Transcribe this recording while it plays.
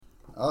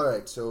All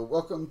right, so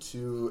welcome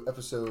to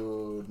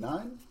episode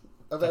 9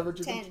 of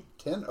Average Adventure.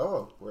 10?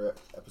 Oh, we're at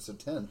episode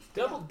 10.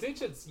 Double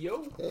digits,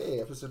 yo! Hey,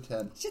 episode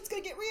 10. Shit's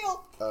gonna get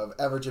real! Of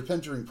Average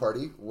Adventuring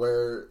Party,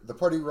 where the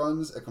party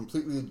runs a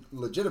completely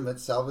legitimate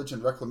salvage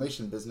and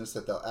reclamation business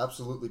that they'll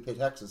absolutely pay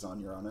taxes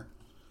on, Your Honor.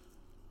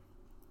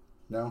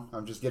 No?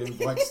 I'm just getting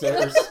blank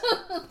stares.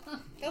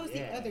 That was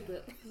the other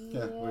group.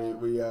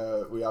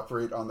 Yeah, we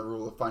operate on the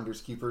rule of finders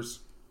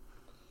keepers.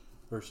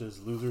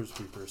 Versus losers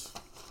sweepers.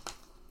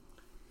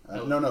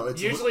 No, it's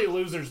usually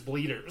losers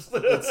bleeders.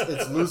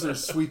 it's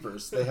losers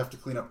sweepers. They have to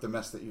clean up the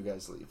mess that you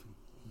guys leave,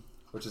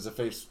 which is a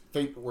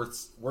fate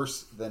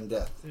worse than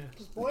death. Yeah.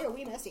 Because boy, are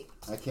we messy.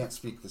 I can't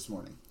speak this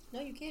morning. No,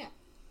 you can't.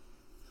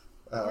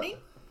 Morning?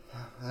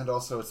 And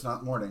also, it's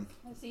not morning.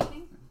 This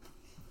evening?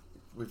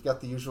 We've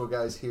got the usual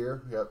guys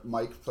here. We got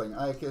Mike playing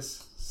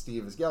Iacus,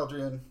 Steve as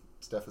Galdrian,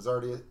 Steph as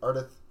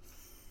Ardith,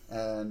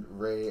 and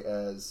Ray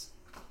as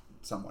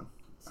someone.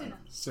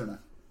 Suna.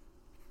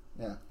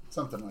 Yeah,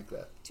 something like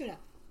that. Tuna.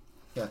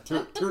 Yeah,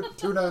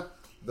 Tuna,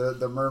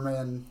 the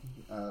merman.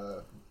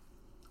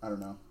 I don't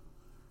know.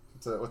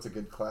 What's a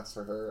good class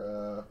for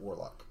her?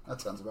 Warlock.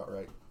 That sounds about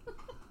right.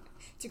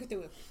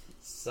 Cthulhu.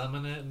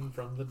 Summoning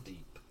from the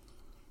deep.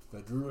 The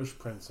Druish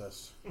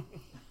princess.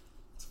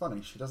 It's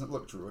funny, she doesn't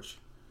look Druish.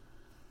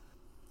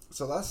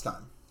 So last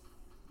time,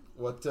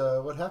 what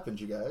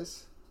happened, you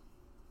guys?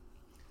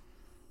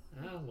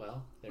 Oh,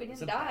 well, there We was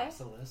didn't a die.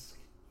 basilisk.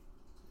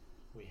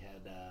 We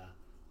had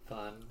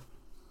fun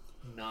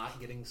not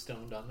getting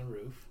stoned on the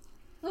roof.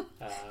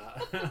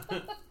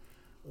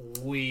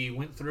 We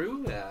went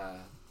through,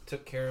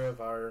 took care of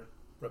our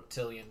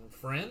reptilian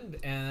friend,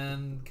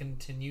 and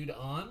continued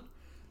on.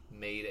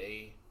 Made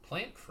a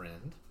plant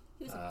friend.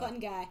 He was a fun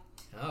guy.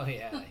 Oh,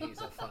 yeah,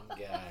 he's a fun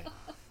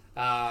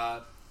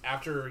guy.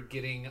 After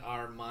getting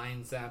our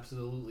minds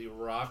absolutely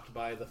rocked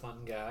by the fun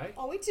guy.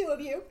 Only two of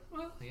you.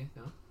 Well, you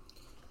know.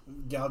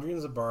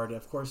 Galdrian's a bard.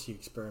 Of course he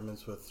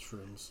experiments with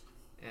shrooms.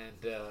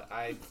 And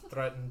I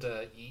threatened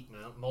to eat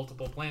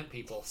multiple plant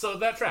people. So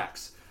that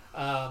tracks.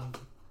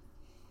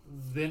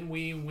 Then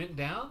we went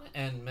down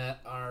and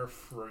met our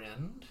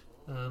friend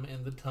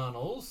in the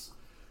tunnels,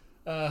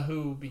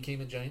 who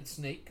became a giant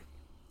snake.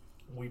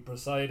 We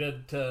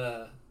proceeded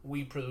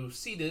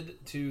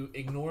to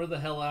ignore the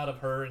hell out of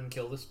her and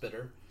kill the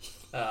spitter.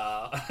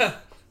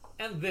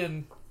 And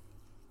then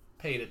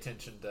paid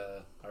attention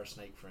to our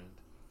snake friend.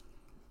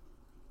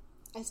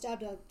 I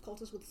stabbed a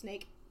cultist with a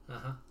snake.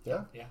 Uh-huh.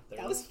 Yeah. Yeah.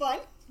 That was fun.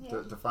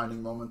 Yeah.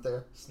 Defining moment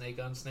there.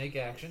 Snake on snake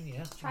action,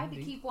 yeah. Tried to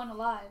indeed. keep one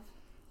alive,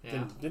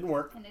 Yeah. Didn't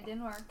work. and it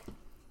didn't work.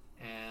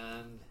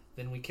 And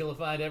then we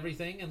killified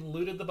everything and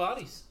looted the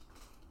bodies.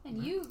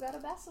 And you got a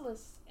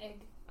basilisk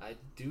egg. I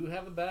do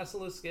have a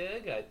basilisk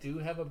egg, I do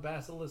have a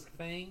basilisk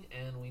fang,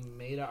 and we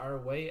made our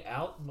way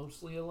out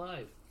mostly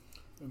alive.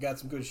 We've got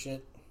some good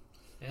shit.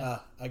 Yeah.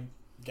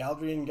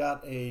 Galdrian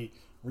got a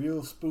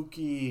real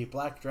spooky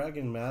black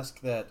dragon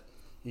mask that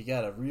he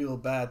got a real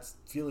bad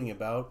feeling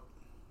about.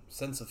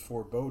 Sense of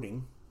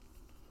foreboding.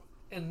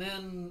 And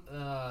then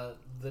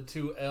the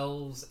two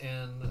elves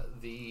and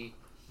the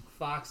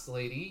fox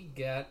lady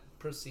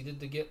proceeded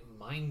to get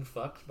mind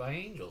fucked by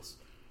angels.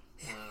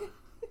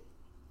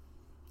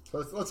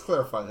 So let's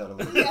clarify that a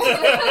little I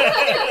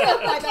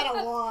bit. like that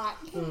a lot.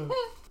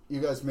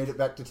 You guys made it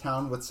back to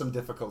town with some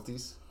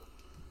difficulties.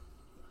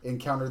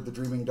 Encountered the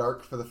Dreaming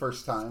Dark for the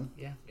first time.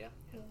 Yeah.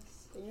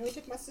 They nearly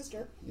took my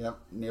sister. Yep,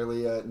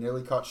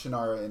 nearly caught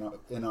Shannara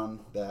in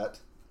on that.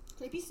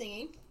 Creepy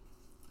singing.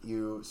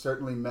 You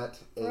certainly met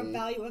For a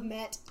value of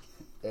met.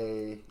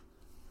 a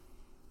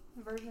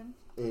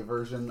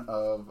Version.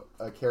 of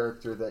a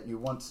character that you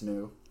once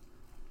knew,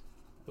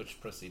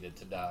 Which proceeded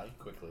to die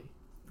quickly.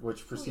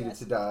 which proceeded yes.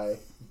 to die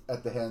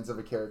at the hands of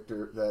a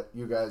character that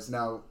you guys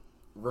now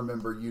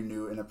remember you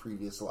knew in a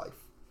previous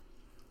life.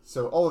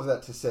 So all of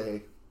that to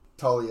say,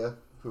 Talia,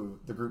 who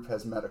the group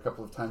has met a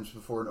couple of times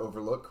before in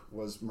Overlook,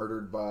 was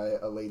murdered by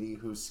a lady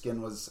whose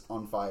skin was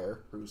on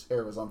fire, whose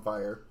hair was on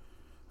fire,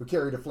 who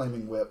carried a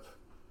flaming whip,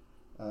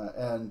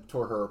 and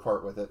tore her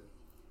apart with it.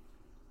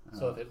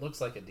 So if it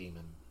looks like a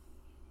demon,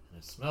 and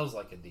it smells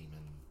like a demon...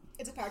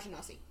 It's a power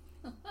genasi.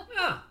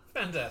 Ah,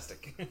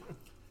 fantastic.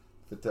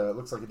 If it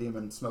looks like a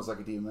demon, smells like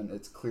a demon,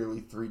 it's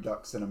clearly 3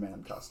 ducks in a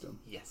man costume.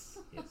 Yes.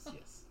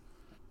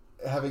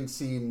 Having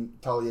seen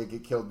Talia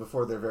get killed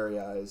before their very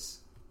eyes,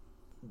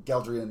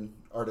 Galdrian,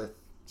 Ardith,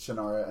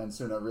 Shannara, and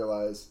Suna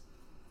realize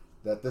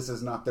that this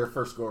is not their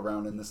first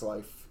go-around in this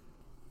life.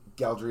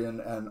 Galdrian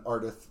and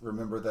Ardith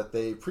remember that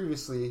they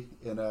previously,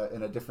 in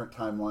a different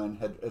timeline,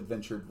 had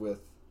adventured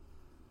with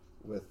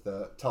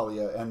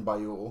Talia and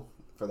Bayul,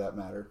 for that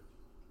matter.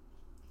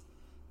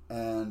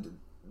 And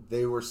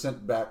they were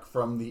sent back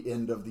from the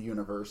end of the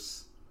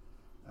universe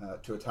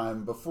to a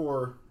time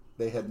before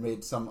they had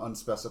made some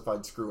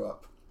unspecified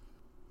screw-up.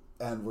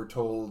 And were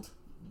told,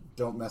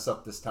 don't mess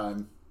up this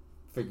time,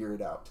 figure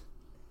it out.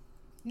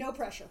 No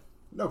pressure.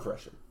 No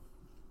pressure.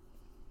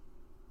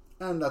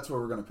 And that's where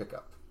we're going to pick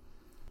up.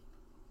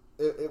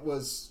 It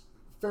was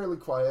fairly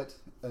quiet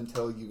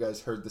until you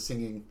guys heard the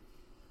singing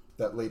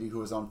That lady who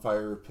was on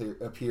fire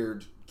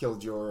appeared,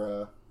 killed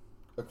your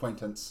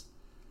acquaintance,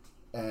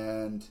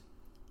 and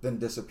then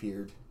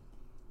disappeared.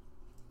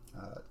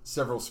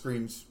 Several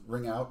screams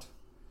ring out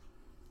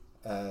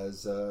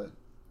as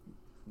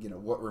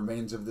what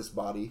remains of this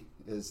body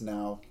is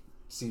now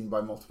seen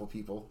by multiple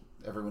people.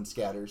 Everyone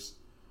scatters.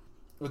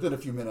 Within a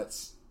few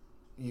minutes,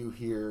 you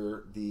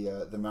hear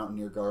the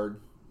Mountaineer Guard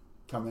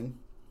coming,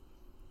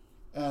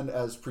 and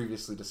as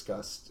previously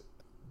discussed,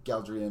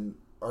 Galdrian,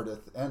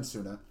 Ardith, and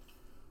Suna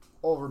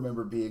all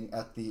remember being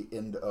at the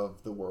end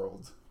of the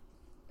world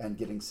and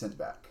getting sent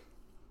back.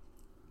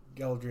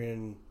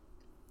 Galdrian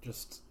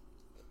just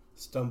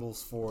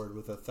stumbles forward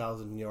with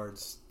 1,000-yard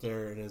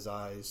stare in his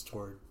eyes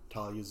toward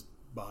Talia's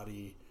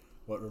body,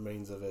 what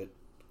remains of it,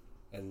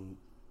 and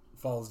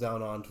falls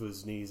down onto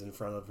his knees in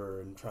front of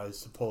her and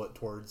tries to pull it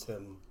towards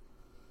him,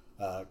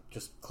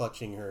 just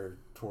clutching her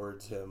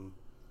towards him,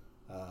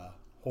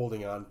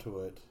 holding on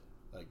to it,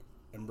 like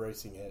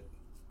embracing it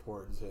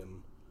towards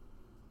him,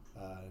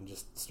 and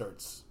just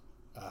starts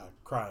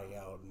crying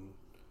out and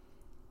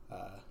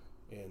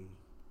in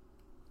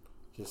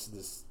just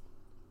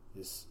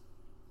this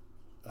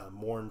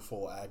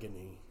mournful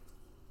agony.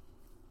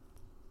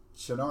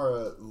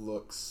 Shannara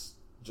looks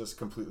just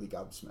completely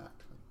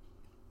gobsmacked.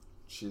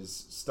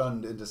 She's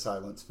stunned into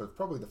silence for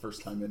probably the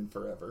first time in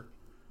forever.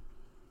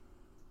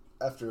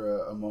 After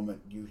a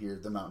moment, you hear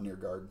the Mountaineer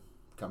Guard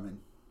coming.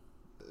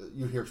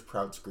 You hear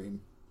Proud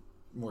scream,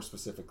 more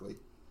specifically.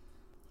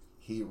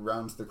 He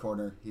rounds the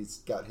corner. He's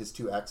got his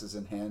 2 axes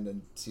in hand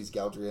and sees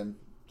Galdrian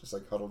just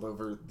like huddled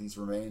over these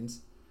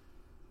remains,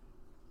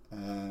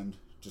 and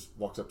just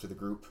walks up to the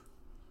group.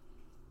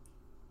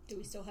 Do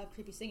we still have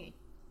creepy singing?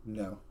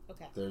 No.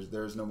 Okay.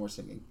 There's no more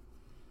singing.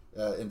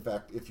 In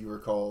fact, if you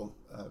recall,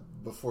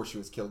 before she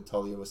was killed,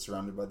 Talia was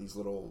surrounded by these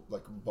little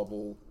like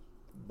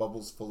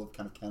bubbles full of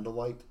kind of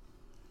candlelight.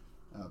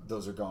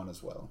 Those are gone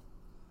as well.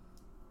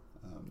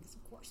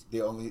 Of course.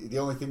 The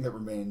only thing that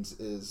remains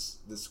is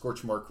the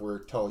scorch mark where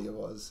Talia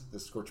was, the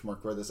scorch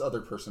mark where this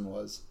other person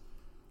was,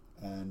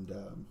 and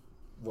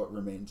what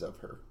remains of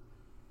her.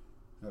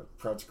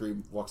 Proud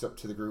Scream walks up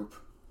to the group,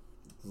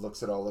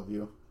 looks at all of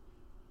you,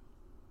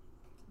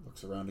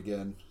 looks around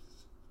again.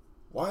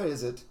 Why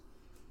is it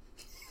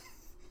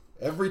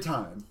every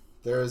time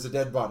there is a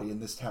dead body in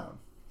this town,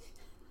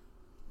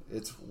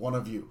 it's one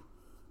of you?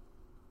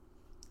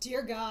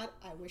 Dear God,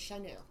 I wish I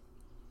knew.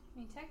 I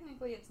mean,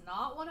 technically, it's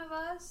not one of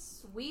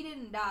us. We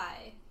didn't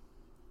die.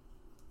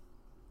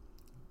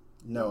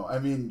 No, I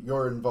mean,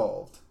 you're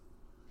involved.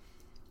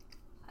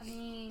 I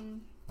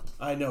mean...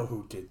 I know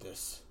who did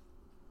this.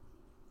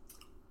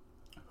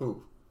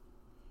 Who?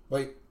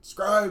 Wait,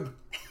 Scribe!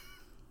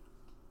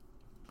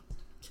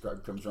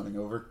 Scribe comes running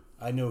over.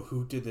 I know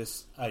who did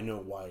this. I know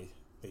why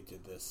they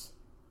did this.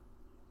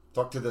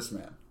 Talk to this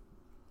man.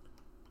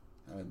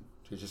 And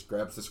he just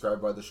grabs the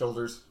Scribe by the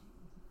shoulders,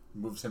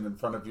 moves him in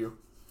front of you.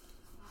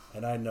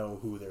 And I know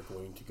who they're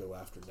going to go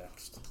after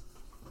next.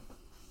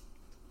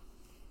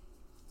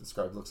 The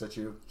Scribe looks at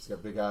you. He's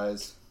got big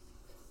eyes.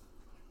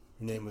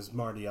 Her name was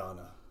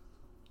Mardiana.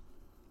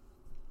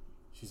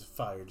 She's a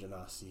fire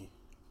genasi,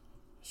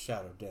 a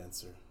shadow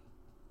dancer.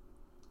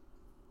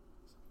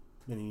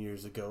 Many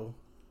years ago,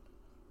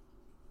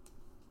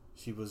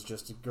 she was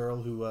just a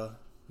girl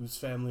whose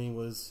family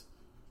was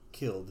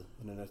killed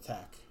in an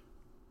attack.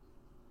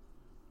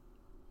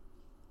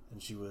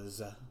 And she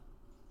was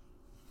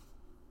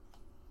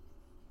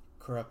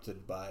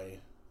corrupted by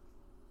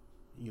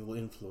evil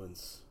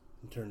influence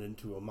and turned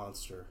into a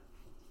monster.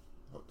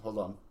 Hold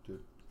on,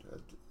 dude.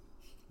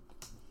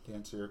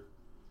 Dancer,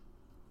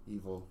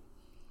 evil,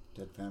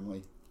 dead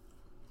family.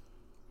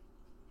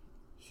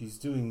 She's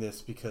doing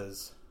this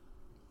because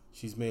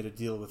she's made a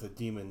deal with a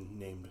demon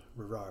named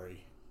Rurari.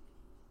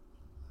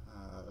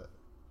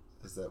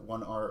 Is that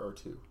 1 R or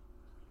 2?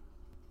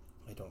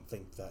 I don't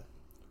think that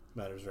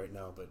matters right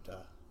now,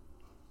 but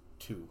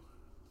 2.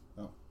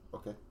 Oh,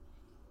 okay.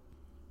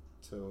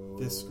 So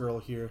This girl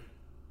here,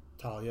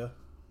 Talia,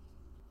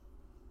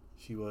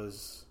 she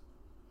was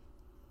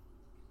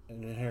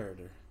an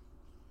inheritor.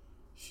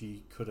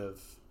 She could have...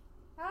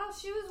 Oh,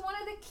 she was one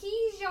of the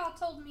keys y'all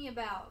told me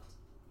about.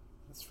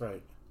 That's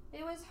right.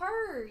 It was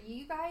her.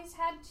 You guys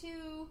had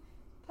to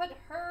put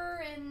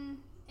her and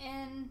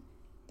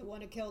The one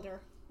who killed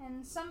her.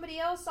 somebody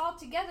else all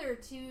together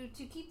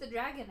to keep the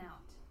dragon out.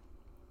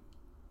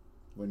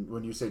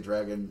 When you say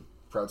dragon,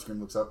 Proud Scream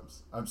looks up.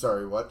 I'm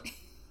sorry, what?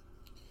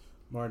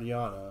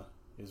 Mardiana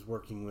is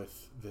working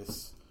with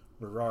this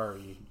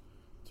Rurari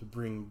to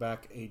bring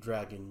back a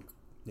dragon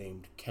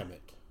named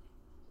Kemet.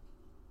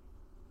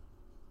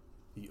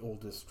 The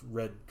oldest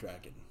red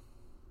dragon.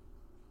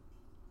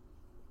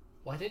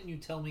 Why didn't you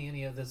tell me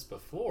any of this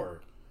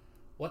before?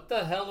 What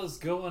the hell is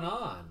going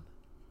on?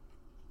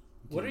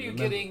 What are you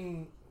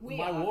getting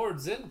my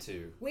wards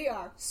into? We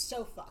are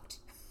so fucked.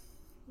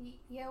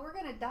 Yeah, we're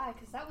gonna die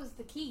because that was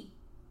the key.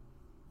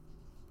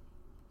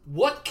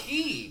 What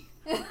key?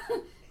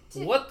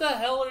 What the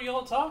hell are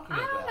y'all talking I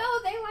about? don't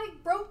know. They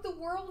like broke the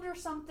world or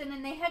something,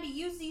 and they had to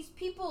use these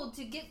people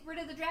to get rid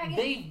of the dragon.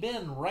 They've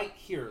been right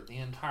here the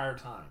entire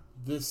time.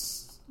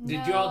 This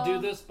Did y'all do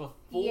this before?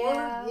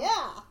 Yeah.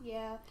 Yeah.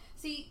 Yeah.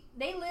 See,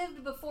 they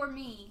lived before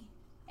me,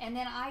 and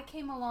then I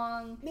came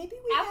along Maybe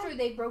after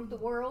they broke the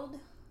world.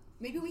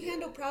 Maybe we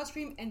handle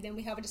Proudstream and then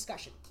we have a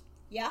discussion.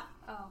 Yeah?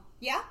 Oh,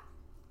 Yeah?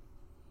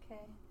 okay.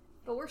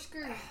 But we're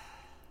screwed.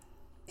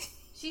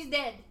 She's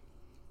dead.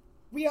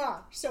 We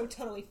are so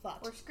totally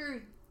fucked. We're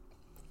screwed.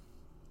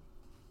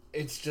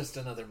 It's just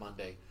another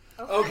Monday.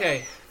 Okay.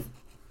 Okay.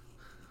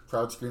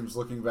 Proud Scream's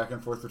looking back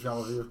and forth between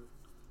all of you.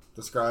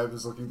 The scribe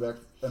is looking back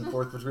and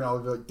forth between all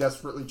of you, like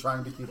desperately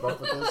trying to keep up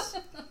with this.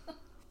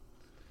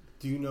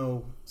 Do you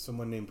know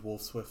someone named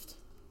Wolf Swift?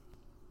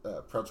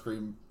 Proud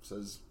Scream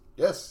says,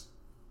 "Yes,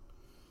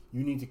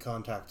 You need to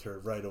contact her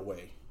right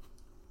away.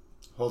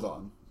 hold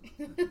on.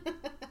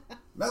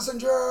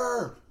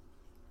 Messenger!"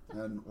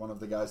 And one of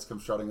the guys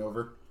comes trotting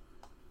over.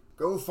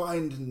 "Go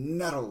find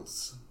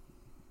Nettles."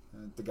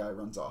 And the guy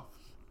runs off.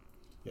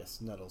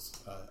 Yes, Nettles.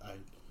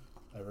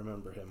 I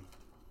remember him.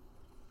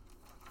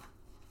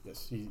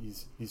 Yes,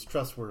 he's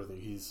trustworthy.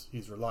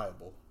 He's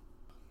reliable.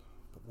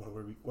 But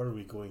what are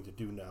we going to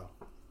do now?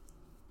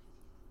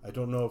 I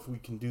don't know if we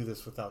can do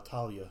this without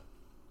Talia.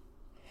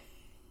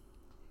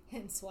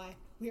 Hence why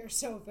we are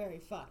so very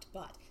fucked,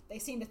 but they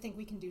seem to think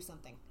we can do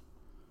something.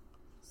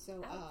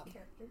 So, Out of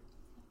character.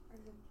 Are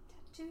the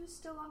tattoos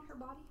still on her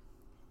body?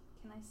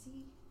 Can I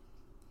see?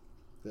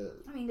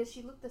 I mean, does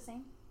she look the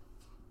same?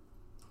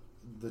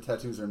 The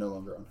tattoos are no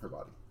longer on her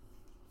body.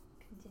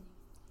 Continue.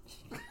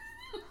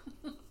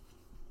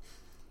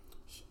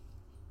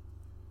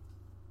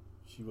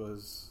 She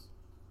was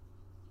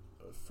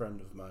a friend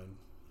of mine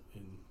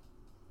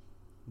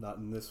not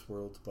in this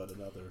world, but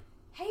another.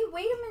 Hey,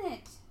 wait a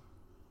minute.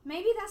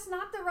 Maybe that's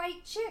not the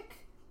right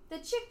chick. The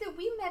chick that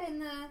we met in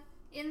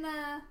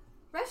the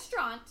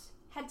restaurant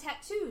had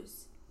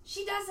tattoos.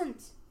 She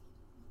doesn't.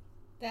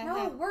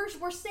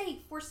 We're safe.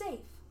 We're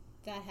safe.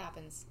 that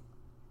happens.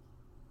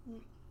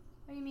 What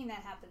do you mean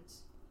that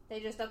happens? They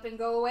just up and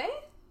go away?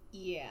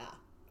 Yeah.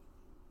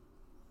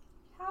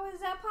 How is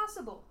that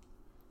possible?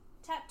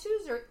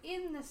 Tattoos are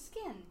in the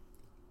skin.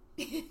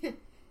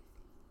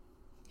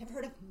 Ever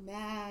heard of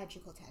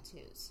magical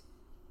tattoos?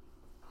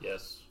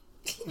 Yes.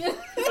 No.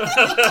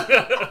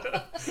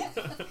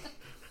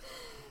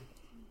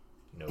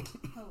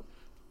 Oh,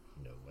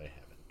 No, I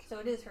haven't. so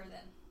it is her then.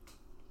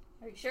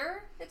 Are you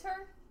sure it's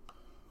her?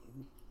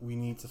 We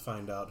need to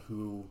find out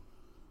who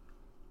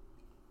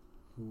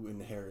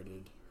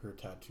inherited her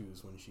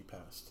tattoos when she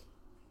passed.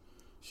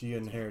 She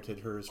inherited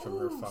hers from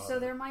her father. So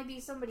there might be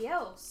somebody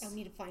else. I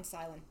need to find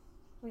Silent.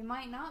 We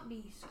might not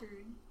be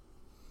screwed.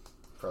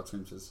 Proud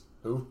Scream says,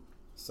 "Who?"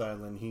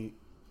 Silent,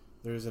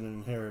 there's an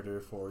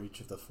inheritor for each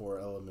of the 4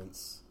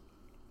 elements.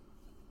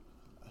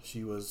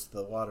 She was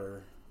the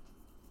water,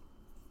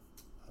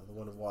 the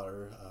one of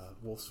water.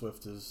 Wolf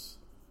Swift is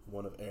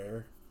one of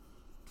air.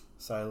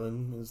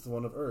 Silent is the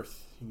one of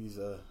earth. He's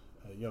a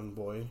young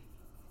boy.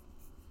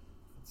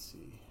 Let's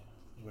see,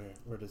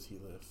 where does he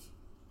live?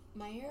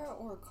 Mayer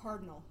or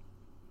Cardinal?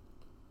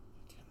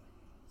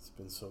 It's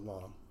been so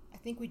long. I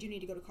think we do need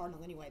to go to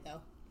Cardinal anyway,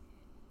 though.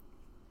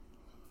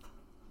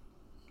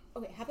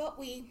 Okay, how about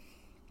we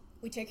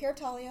take care of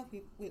Talia,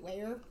 we lay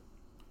her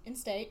in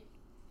state,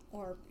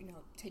 or,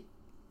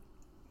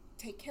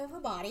 take care of her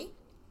body.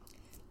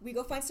 We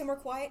go find somewhere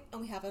quiet,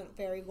 and we have a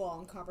very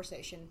long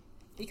conversation,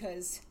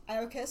 because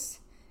Iocus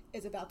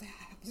is about to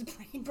have his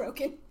brain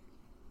broken.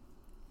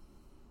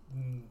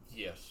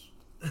 Yes.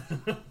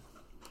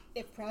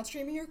 If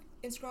Proudstream and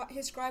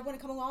his scribe want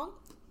to come along,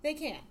 they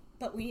can,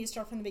 but we need to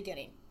start from the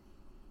beginning.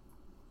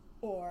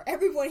 Or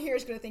everyone here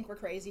is going to think we're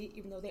crazy,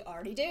 even though they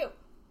already do.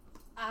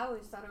 I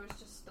always thought it was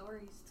just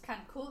stories. It's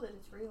kind of cool that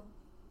it's real.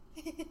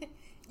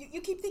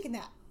 You keep thinking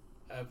that.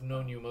 I've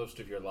known you most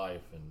of your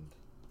life, and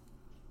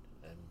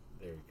I'm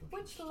very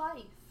confused. Which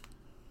life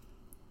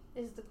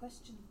is the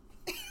question?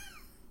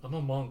 I'm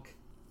a monk.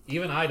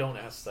 Even I don't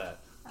ask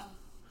that. Oh,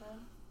 well,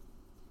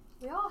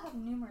 we all have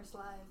numerous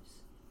lives.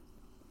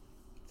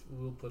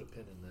 We'll put a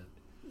pin in that.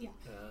 Yeah.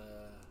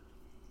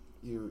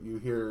 You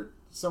hear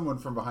someone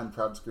from behind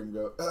Proud Scream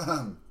go,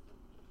 "Ahem."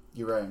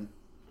 You rang.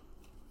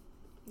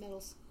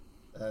 Nettles.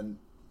 And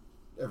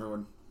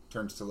everyone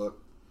turns to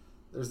look.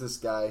 There's this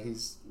guy.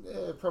 He's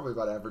probably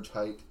about average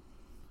height.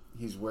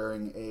 He's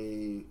wearing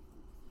a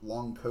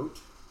long coat.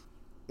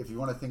 If you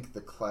want to think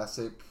the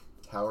classic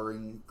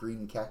towering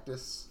green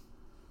cactus,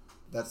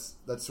 that's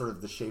sort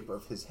of the shape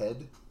of his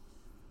head.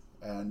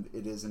 And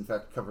it is, in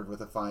fact, covered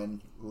with a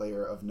fine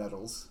layer of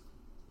nettles,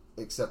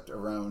 except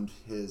around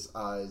his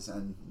eyes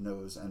and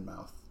nose and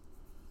mouth.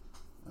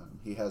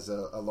 He has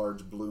a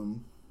large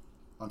bloom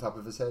on top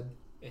of his head.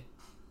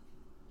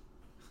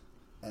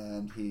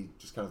 And he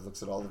just kind of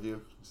looks at all of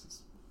you. He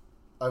says,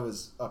 "I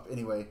was up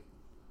anyway.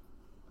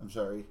 I'm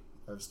sorry.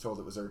 I was told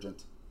it was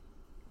urgent."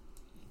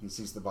 He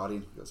sees the body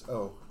and he goes,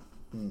 "Oh,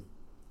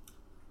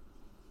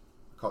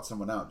 caught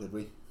someone out, did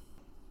we?"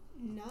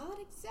 Not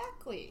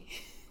exactly.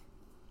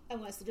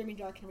 Unless the Dreaming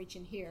Jar can reach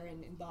in here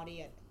and embody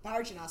a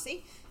Power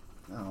Genasi.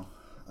 No.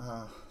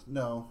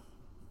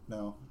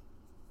 No.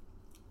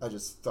 I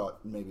just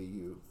thought maybe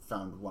you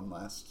found one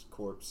last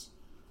corpse.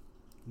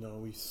 No,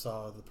 we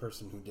saw the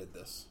person who did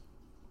this.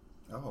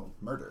 Oh,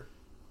 murder.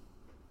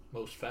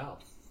 Most foul.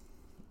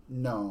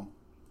 No.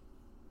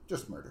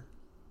 Just murder.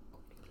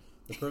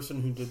 The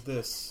person who did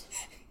this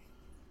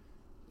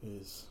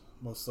is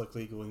most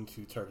likely going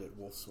to target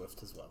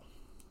Wolfswift as well.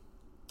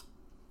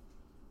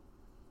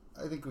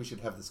 I think we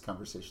should have this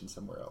conversation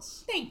somewhere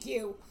else. Thank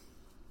you.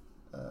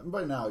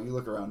 By now, you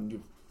look around and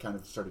you've kind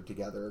of started to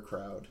gather a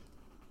crowd.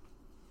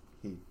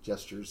 He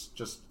gestures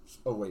just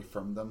away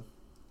from them.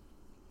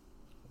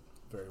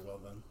 Very well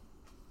then.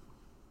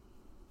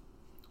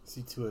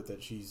 See to it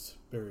that she's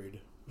buried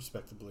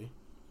respectably.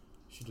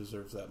 She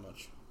deserves that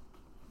much.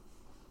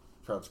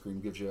 Proud Scream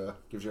gives you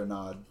a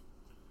nod.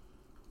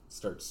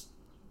 Starts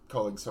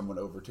calling someone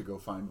over to go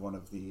find one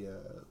of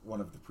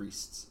the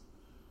priests.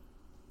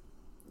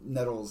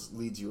 Nettles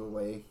leads you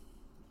away,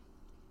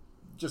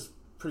 just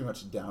pretty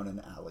much down an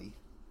alley,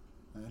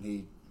 and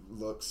he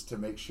looks to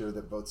make sure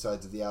that both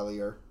sides of the alley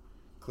are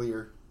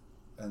clear,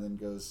 and then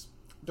goes,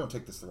 "Don't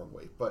take this the wrong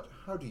way, but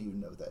how do you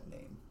know that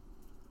name?"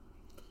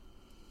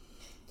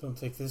 Don't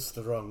take this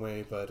the wrong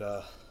way, but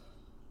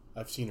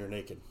I've seen her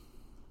naked.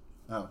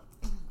 Oh.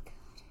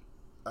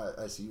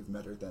 I see you've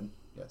met her then.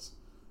 Yes.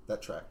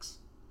 That tracks.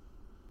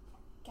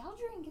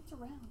 Galdrian gets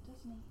around,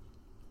 doesn't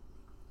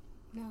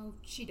he? No,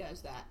 she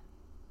does that.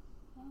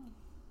 Oh.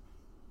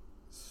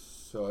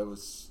 So I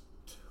was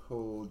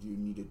told you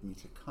needed me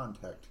to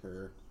contact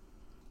her.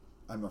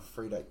 I'm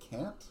afraid I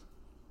can't.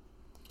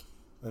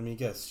 Let me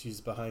guess,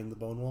 she's behind the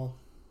bone wall?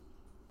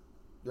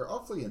 You're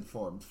awfully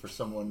informed for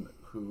someone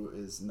who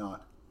is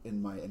not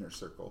in my inner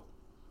circle.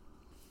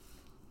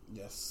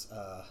 Yes,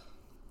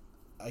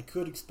 I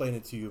could explain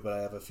it to you, but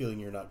I have a feeling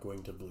you're not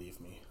going to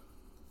believe me.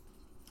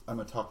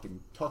 I'm a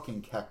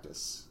talking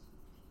cactus.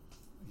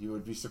 You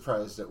would be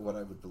surprised at what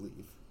I would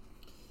believe.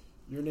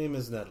 Your name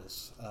is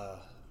Nettles.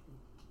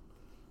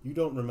 You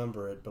don't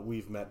remember it, but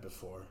we've met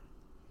before.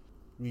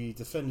 We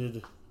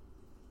defended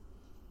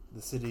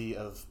the city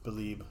of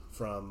Belib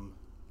from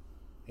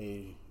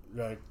a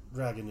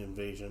dragon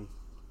invasion.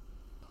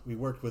 We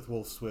worked with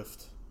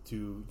Wolfswift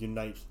to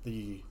unite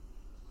the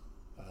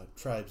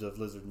tribes of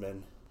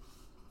lizardmen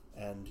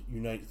and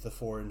unite the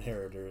four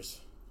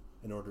inheritors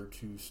in order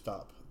to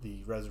stop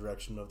the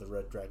resurrection of the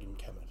Red Dragon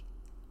Kemet.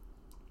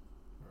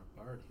 For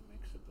a bard, he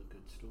makes up a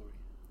good story.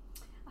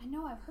 I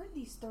know I've heard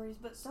these stories,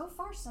 but so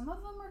far some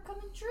of them are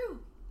coming true.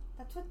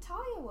 That's what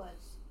Talia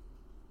was.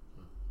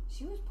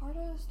 She was part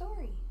of the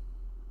story.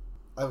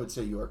 I would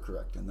say you are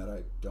correct in that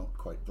I don't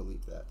quite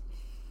believe that.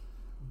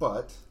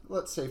 But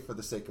let's say for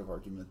the sake of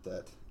argument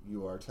that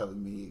you are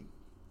telling me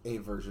a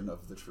version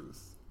of the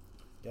truth.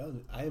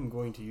 I am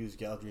going to use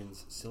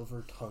Galdrian's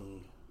silver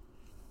tongue.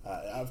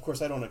 Of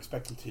course, I don't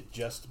expect him to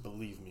just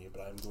believe me,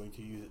 but I'm going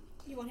to use it.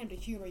 You want him to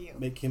humor you.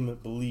 Make him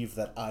believe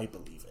that I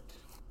believe it.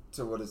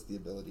 So what is the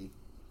ability?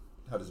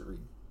 How does it read?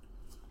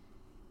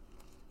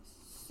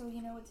 So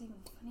you know what's even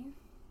funnier?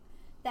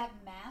 That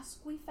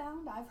mask we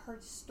found, I've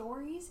heard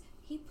stories.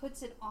 He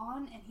puts it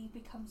on and he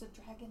becomes a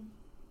dragon.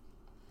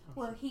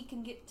 Where he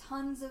can get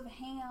tons of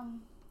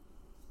ham.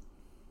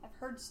 I've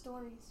heard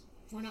stories.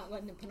 We're not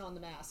letting him put on the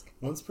mask.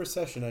 Once per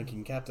session, I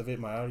can captivate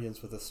my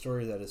audience with a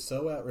story that is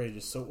so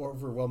outrageous, so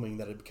overwhelming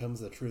that it becomes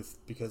the truth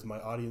because my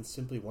audience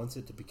simply wants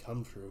it to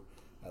become true,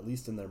 at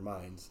least in their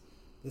minds.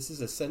 This is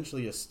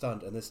essentially a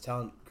stunt, and this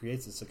talent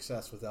creates a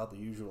success without the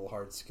usual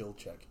hard skill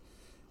check.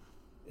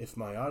 If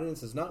my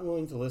audience is not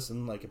willing to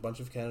listen, like a bunch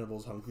of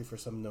cannibals hungry for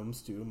some gnome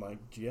stew, my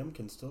GM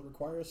can still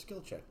require a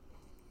skill check.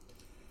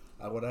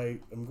 What I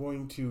am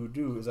going to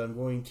do is I'm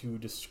going to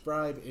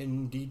describe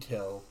in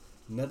detail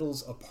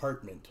Nettle's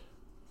apartment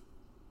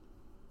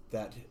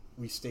that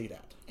we stayed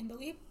at. And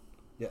believe?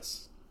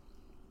 Yes.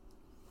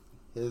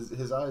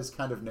 His eyes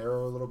kind of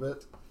narrow a little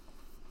bit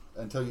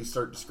until you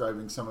start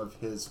describing some of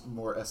his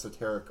more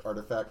esoteric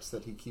artifacts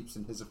that he keeps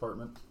in his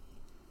apartment.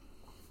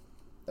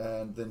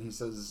 And then he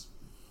says,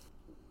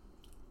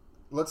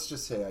 let's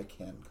just say I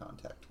can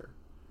contact her.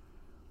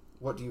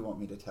 What do you want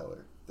me to tell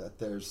her? That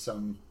there's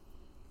some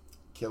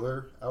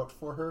killer out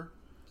for her?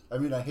 I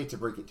mean, I hate to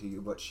break it to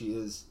you, but she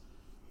is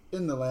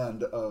in the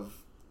land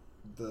of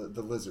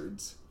the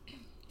lizards.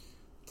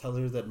 Tell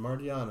her that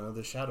Mardiana,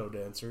 the Shadow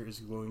Dancer, is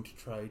going to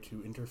try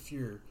to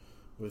interfere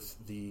with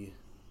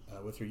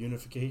with her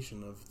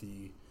unification of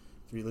the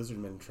three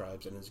lizardmen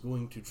tribes and is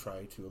going to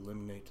try to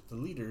eliminate the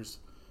leaders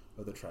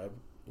of the tribe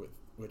with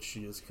which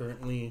she is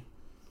currently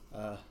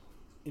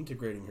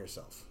integrating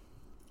herself.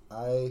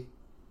 I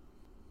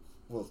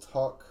will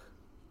talk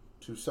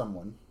to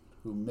someone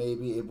who may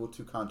be able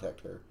to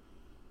contact her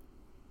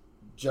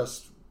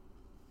just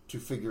to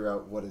figure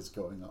out what is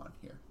going on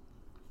here.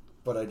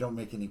 But I don't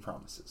make any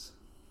promises.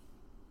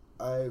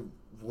 I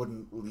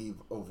wouldn't leave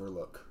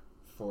Overlook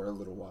for a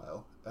little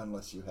while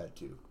unless you had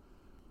to.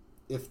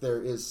 If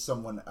there is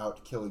someone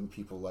out killing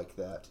people like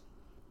that,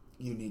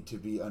 you need to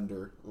be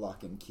under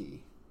lock and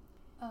key.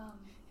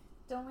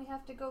 don't we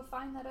have to go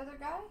find that other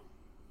guy?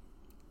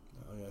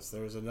 Oh, yes,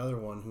 there's another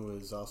one who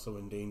is also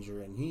in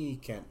danger, and he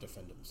can't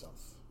defend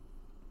himself.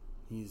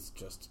 He's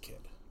just a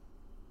kid.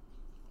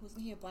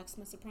 Wasn't he a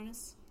blacksmith's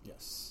apprentice?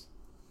 Yes.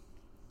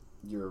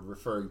 You're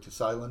referring to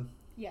Silon?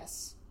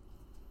 Yes.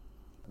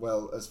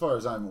 Well, as far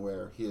as I'm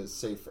aware, he is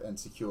safe and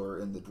secure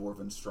in the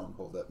dwarven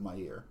stronghold at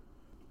Mair.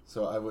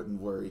 So I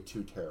wouldn't worry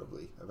too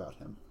terribly about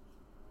him.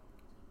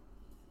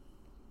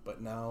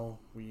 But now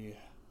we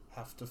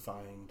have to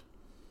find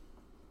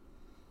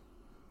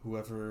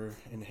whoever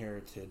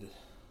inherited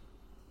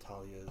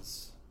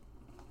Talia's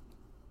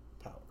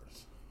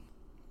powers.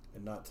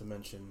 And not to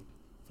mention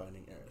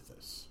finding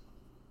Erithus.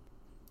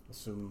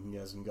 Assuming he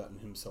hasn't gotten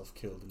himself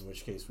killed, in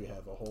which case we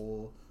have a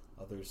whole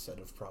other set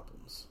of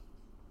problems.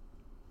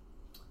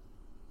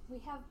 We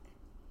have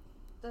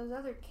those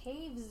other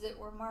caves that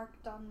were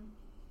marked on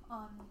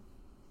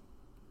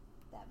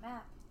that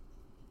map.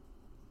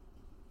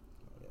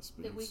 Oh, yes,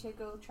 That we could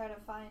go try to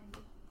find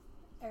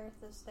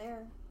Erithus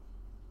there.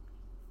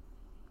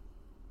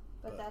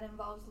 But that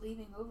involves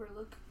leaving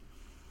Overlook.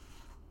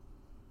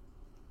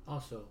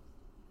 Also,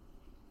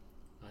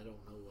 I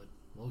don't know what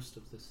most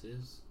of this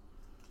is,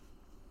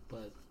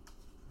 but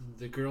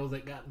the girl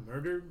that got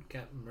murdered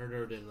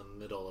in the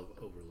middle of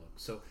Overlook.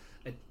 So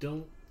I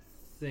don't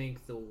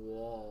think the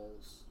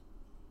walls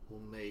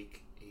will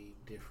make a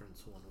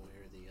difference one way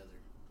or the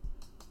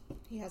other.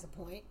 He has a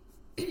point.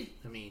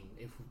 I mean,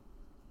 if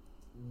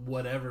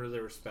whatever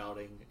they're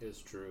spouting is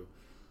true,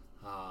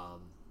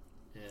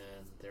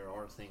 and there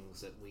are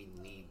things that we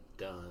need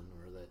done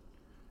or that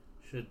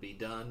should be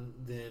done,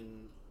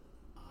 then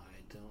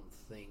I don't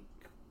think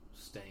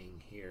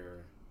staying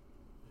here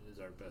is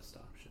our best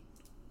option.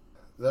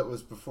 That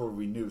was before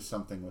we knew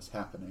something was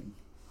happening.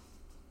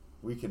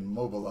 We can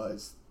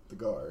mobilize the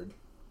guard.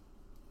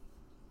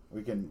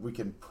 We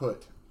can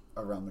put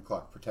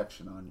around-the-clock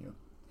protection on you.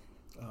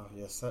 Oh,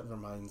 yes, that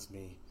reminds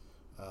me.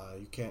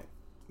 You can't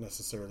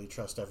necessarily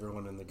trust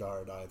everyone in the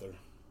guard either.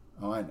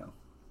 Oh, I know.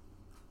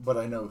 But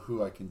I know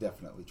who I can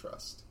definitely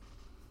trust.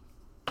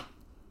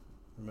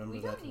 Remember We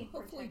that? don't need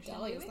Hopefully protection,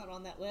 Dahlia's do not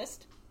on that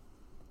list.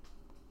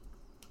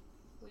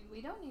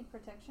 we don't need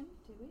protection,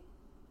 do we?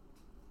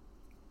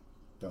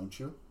 Don't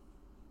you?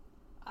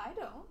 I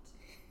don't.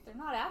 They're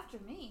not after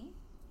me.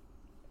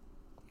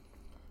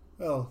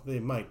 Well, they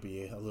might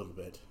be a little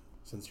bit,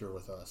 since you're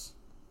with us.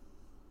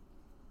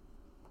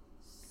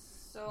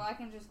 So I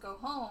can just go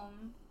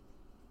home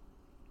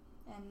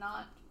and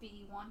not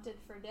be wanted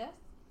for death?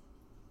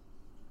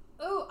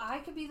 Oh, I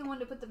could be the one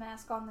to put the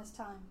mask on this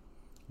time.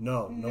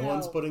 No No.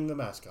 one's putting the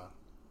mask on.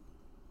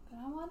 But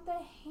I want the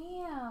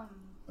ham.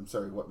 I'm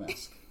sorry, what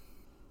mask?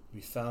 We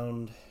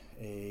found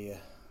a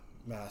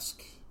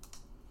mask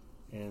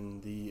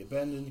in the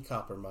abandoned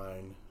copper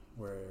mine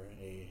where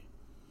a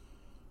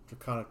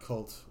Draconic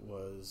cult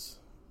was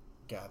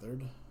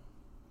gathered.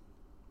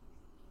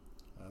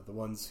 The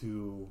ones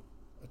who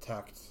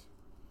attacked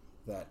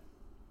that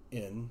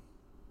inn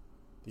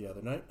the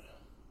other night.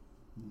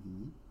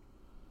 Mm-hmm.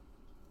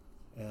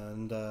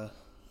 And I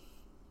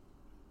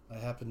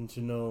happen to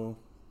know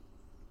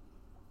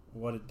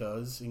what it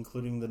does,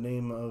 including the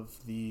name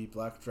of the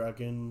black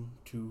dragon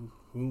to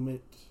whom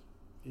it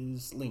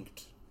is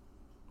linked.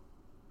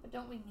 But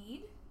don't we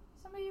need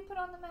somebody to put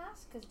on the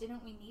mask? Because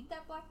didn't we need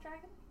that black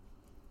dragon?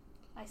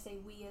 I say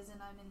we as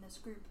in I'm in this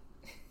group.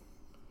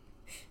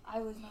 I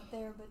was not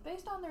there, but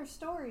based on their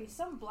story,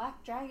 some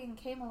black dragon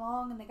came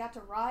along and they got to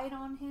ride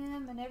on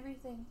him and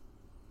everything.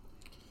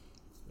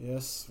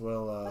 Yes,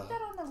 well, Put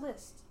that on the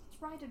list.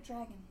 Let's ride a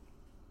dragon.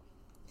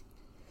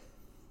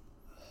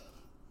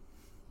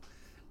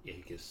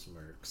 Igus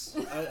smirks.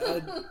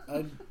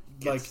 I'd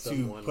Get like to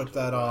someone put to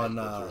that ride on.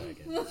 the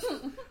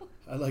dragon.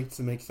 I'd like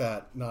to make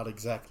that not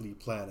exactly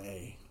Plan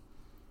A.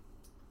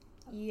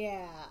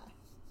 Yeah.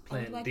 I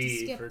Plan would like D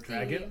to skip for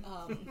dragon.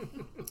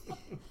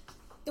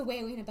 The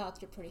wailing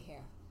about your pretty hair.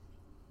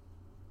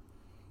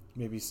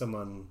 Maybe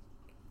someone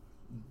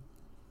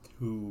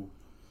who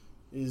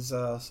is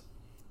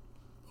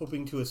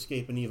hoping to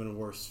escape an even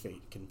worse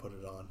fate can put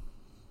it on.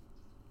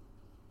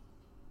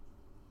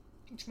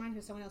 Which reminds me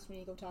of someone else we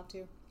need to go talk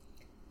to.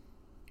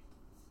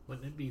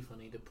 Wouldn't it be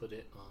funny to put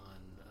it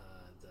on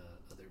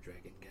the other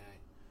dragon guy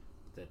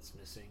that's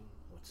missing?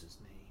 What's his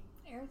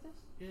name?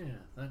 Erithus? Yeah,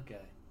 that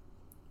guy.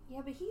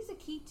 Yeah, but he's a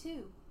key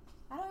too.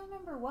 I don't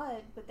remember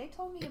what, but they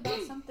told me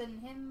about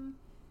something.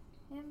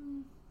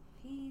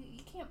 You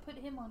can't put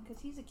him on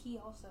because he's a key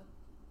also.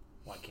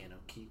 Why can't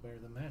Oki wear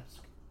the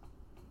mask?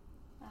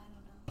 I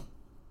don't know.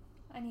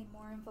 I need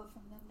more info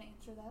from them to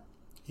answer that.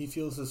 He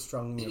feels as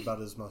strongly about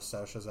his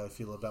mustache as I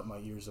feel about my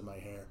ears and my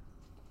hair.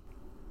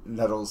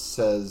 Nettles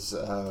says,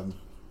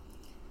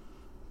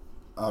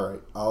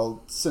 alright,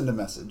 I'll send a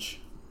message.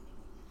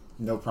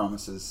 No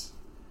promises.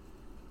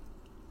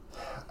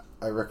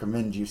 I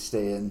recommend you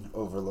stay in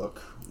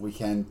Overlook. We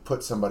can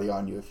put somebody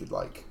on you if you'd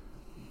like.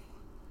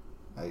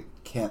 I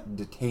can't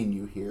detain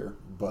you here,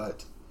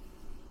 but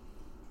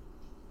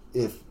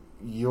if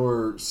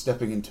you're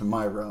stepping into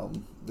my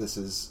realm, this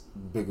is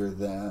bigger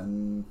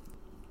than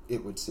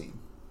it would seem.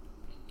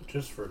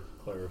 Just for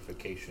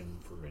clarification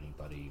for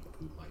anybody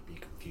who might be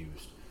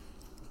confused,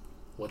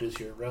 what is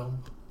your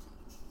realm?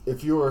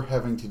 If you're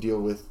having to deal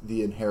with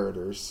the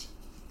inheritors,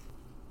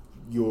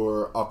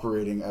 you're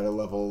operating at a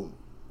level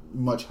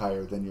much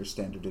higher than your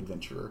standard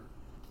adventurer.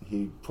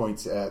 He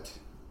points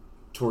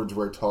towards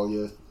where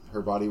Talia,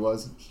 her body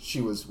was.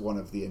 She was one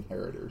of the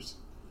inheritors.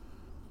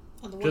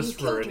 Just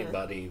for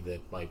anybody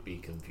that might be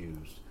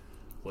confused,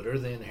 what are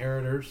the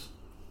inheritors?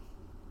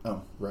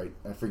 Oh, right.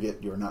 I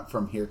forget you're not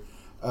from here.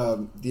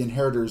 The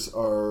inheritors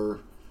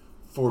are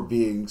 4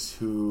 beings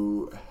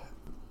who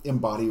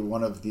embody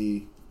one of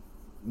the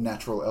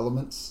natural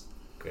elements.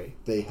 Okay.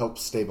 They help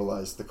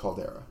stabilize the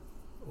caldera.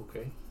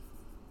 Okay.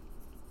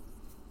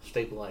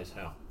 Stabilize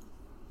how?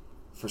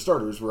 For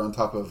starters, we're on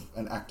top of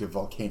an active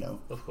volcano.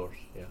 Of course,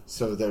 yeah.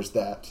 So there's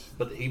that.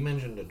 But he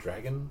mentioned a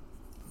dragon?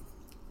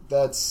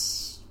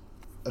 That's...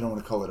 I don't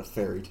want to call it a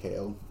fairy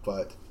tale,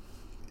 but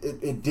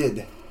it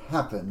did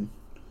happen.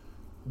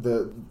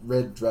 The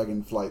Red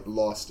Dragonflight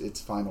lost its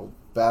final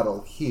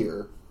battle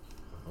here,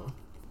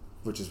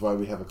 which is why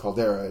we have a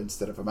caldera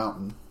instead of a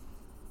mountain.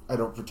 I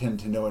don't pretend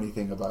to know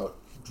anything about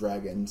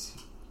dragons.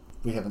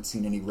 We haven't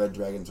seen any red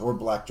dragons, or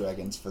black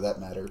dragons for that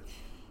matter,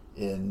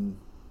 in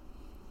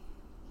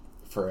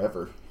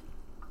forever.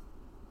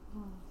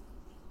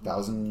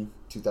 1,000,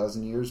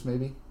 2,000 years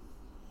maybe?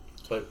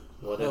 But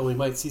what Well, we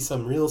might see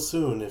some real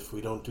soon if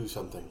we don't do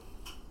something.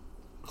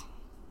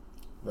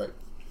 Right.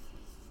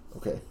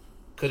 Okay.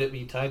 Could it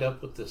be tied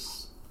up with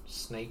this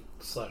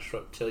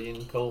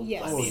snake/reptilian cult?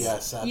 Yes. I Oh, mean,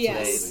 yes, absolutely.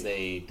 Yes.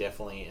 They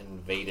definitely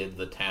invaded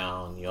the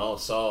town. You all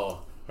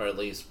saw, or at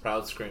least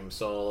Proud Scream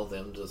saw,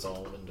 them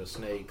dissolve into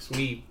snakes.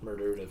 We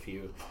murdered a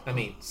few.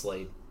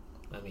 Slayed.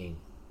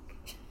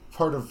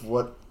 Part of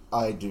what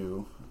I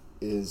do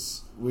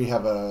is we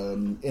have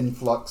an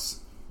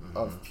influx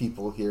of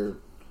people here.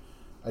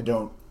 I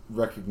don't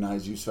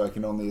recognize you, so I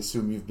can only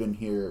assume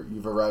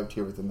you've arrived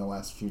here within the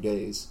last few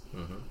days.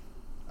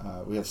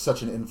 We have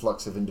such an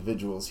influx of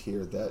individuals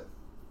here that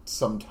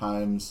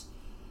sometimes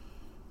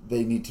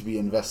they need to be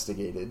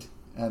investigated,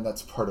 and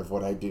that's part of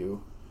what I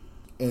do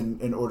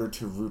in order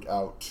to root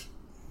out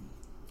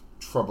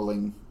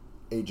troubling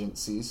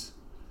agencies.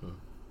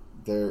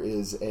 There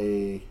is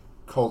a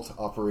cult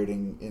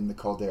operating in the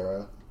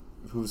caldera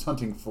who's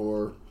hunting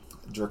for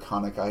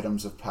draconic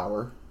items of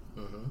power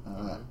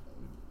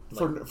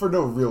for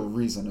no real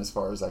reason as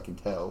far as I can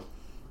tell.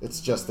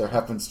 It's just there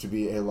happens to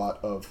be a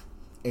lot of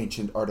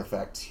ancient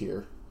artifacts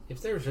here.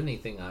 If there's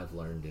anything I've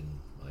learned in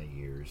my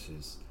years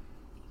is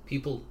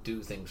people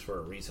do things for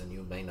a reason.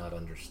 You may not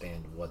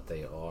understand what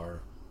they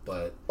are,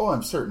 but Oh,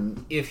 I'm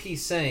certain. if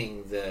he's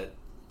saying that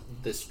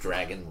this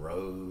dragon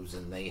rose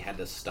and they had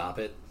to stop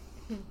it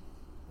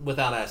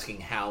without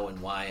asking how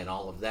and why and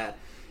all of that,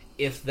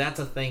 if that's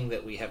a thing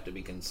that we have to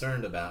be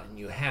concerned about, and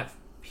you have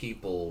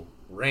people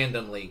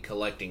randomly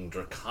collecting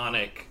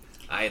draconic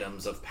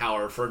items of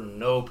power for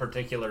no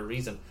particular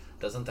reason,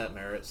 doesn't that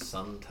merit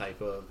some type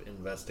of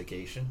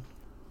investigation?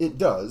 It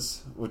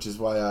does, which is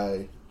why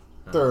I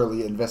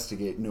thoroughly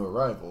investigate new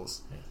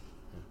arrivals.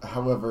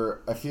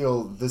 However, I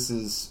feel this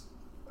is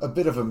a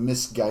bit of a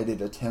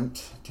misguided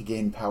attempt to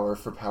gain power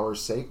for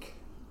power's sake,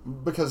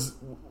 because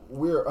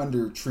we're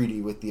under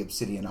treaty with the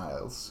Obsidian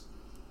Isles.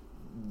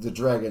 The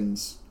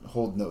dragons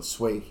hold no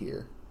sway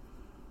here.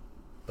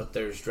 But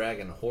there's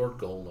dragon horde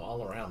gold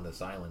all around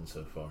this island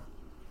so far.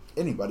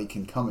 Anybody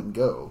can come and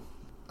go.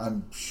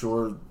 I'm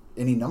sure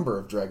any number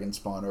of dragon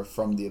spawn are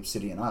from the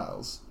Obsidian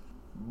Isles,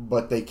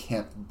 but they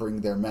can't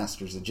bring their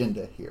master's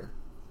agenda here.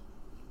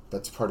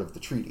 That's part of the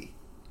treaty.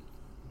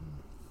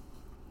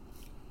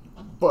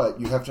 But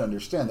you have to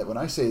understand that when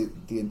I say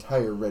the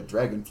entire Red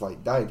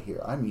Dragonflight died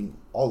here, I mean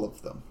all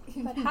of them.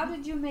 But how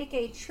did you make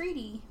a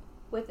treaty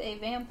with a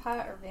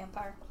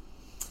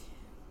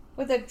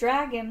with a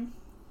dragon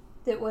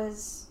that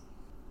was,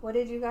 what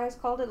did you guys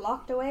call it,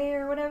 locked away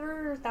or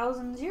whatever,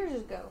 thousands of years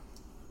ago?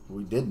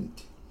 We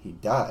didn't. He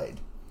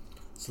died.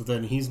 So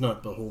then he's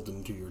not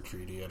beholden to your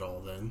treaty at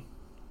all then.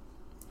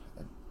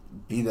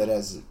 Be that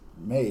as it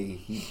may,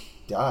 he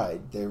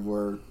died. There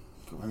were,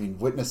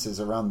 witnesses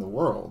around the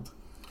world.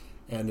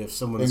 And if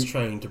someone's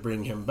trying to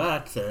bring him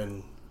back,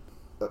 then...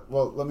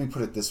 Well, let me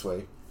put it this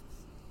way.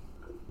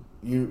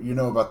 You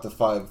know about the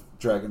 5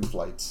 dragon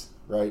flights,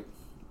 right?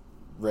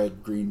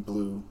 Red, green,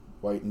 blue,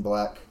 white, and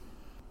black.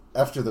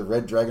 After the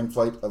red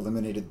dragonflight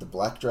eliminated the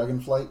black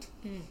dragonflight,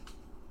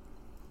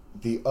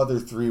 the other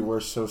 3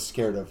 were so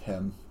scared of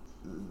him,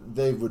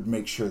 they would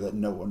make sure that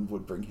no one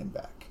would bring him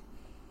back.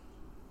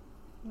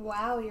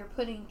 Wow, you're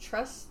putting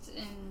trust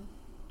in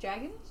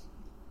dragons?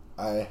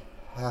 I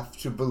have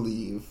to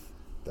believe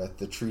that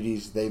the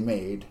treaties they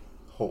made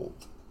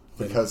hold,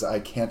 because I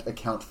can't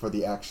account for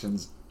the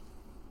actions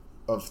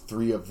of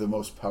 3 of the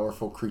most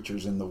powerful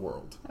creatures in the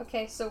world.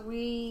 Okay, so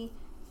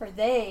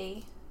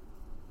they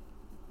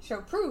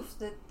show proof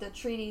that the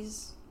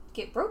treaties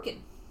get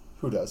broken.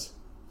 Who does?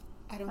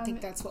 I don't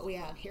think that's what we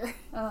have here.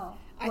 Oh.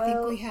 I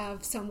think we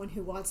have someone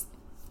who wants,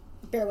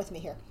 bear with me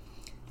here,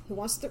 who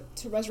wants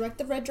to resurrect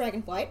the Red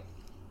Dragonflight.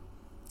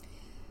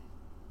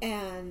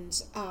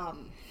 And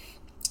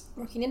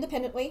Working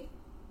independently.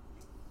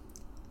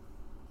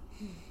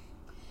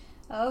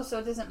 Oh, so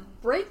it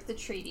doesn't break the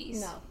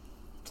treaties. No.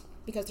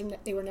 Because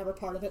they were never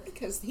part of it,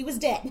 because he was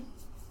dead.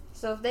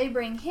 So if they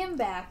bring him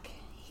back,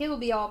 he'll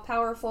be all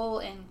powerful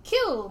and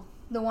kill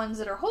the ones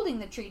that are holding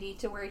the treaty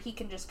to where he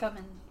can just come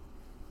and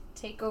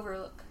take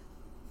Overlook.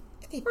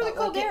 Or the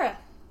Caldera.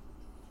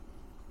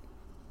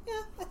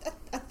 Yeah,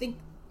 I think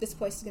this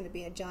place is going to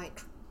be a giant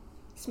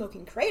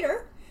smoking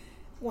crater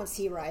once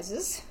he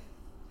rises.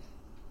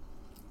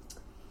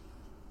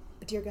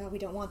 But dear God, we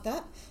don't want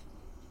that.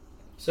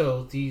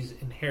 So these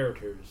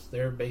inheritors,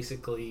 they're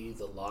basically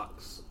the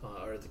locks,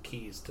 or the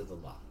keys to the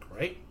lock,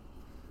 right?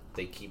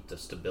 They keep the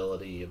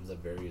stability of the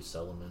various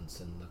elements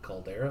in the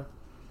caldera.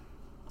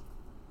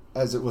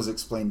 As it was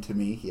explained to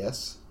me,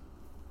 yes.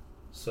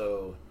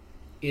 So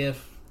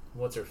if,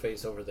 what's her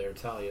face over there,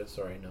 Talia,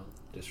 sorry, no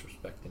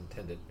disrespect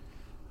intended,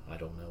 I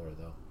don't know her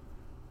though.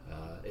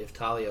 If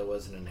Talia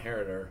was an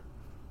inheritor,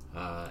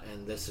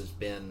 and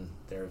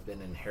there have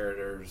been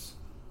inheritors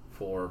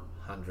for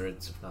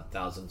hundreds, if not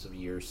thousands of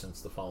years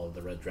since the fall of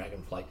the Red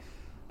Dragonflight,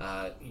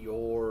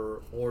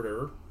 your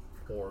order,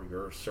 or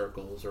your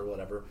circles, or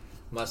whatever,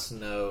 must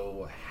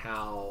know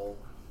how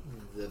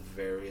the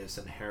various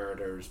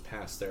inheritors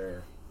pass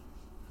their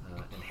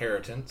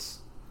inheritance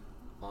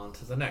on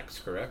to the next,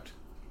 correct?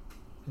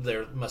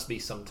 There must be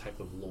some type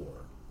of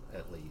lore,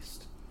 at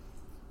least.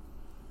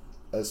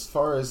 As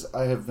far as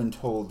I have been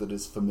told, it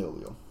is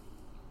familial.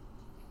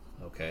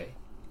 Okay.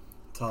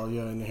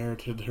 Talia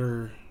inherited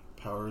her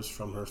powers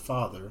from her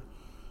father.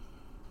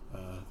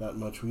 That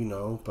much we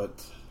know,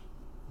 but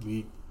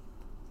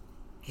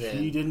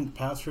she didn't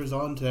pass hers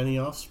on to any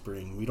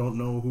offspring. We don't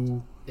know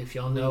who. If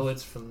y'all know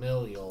it's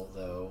familial,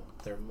 though,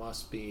 there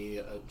must be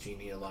a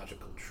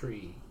genealogical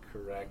tree,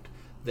 correct?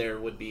 There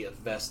would be a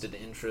vested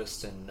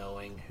interest in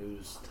knowing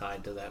who's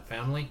tied to that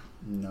family?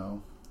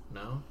 No.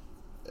 No?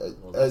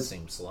 Well, that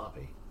seems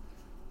sloppy.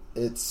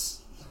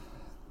 It's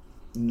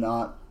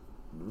not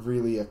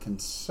really a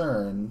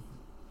concern.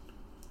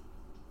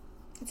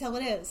 Until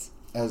it is.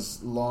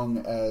 As long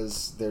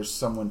as there's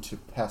someone to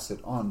pass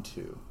it on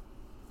to.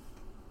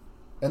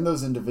 And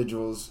those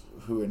individuals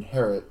who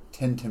inherit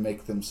tend to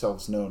make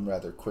themselves known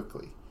rather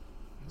quickly.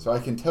 So I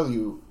can tell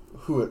you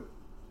who it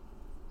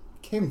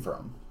came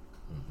from.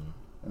 Mm-hmm.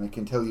 And I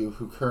can tell you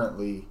who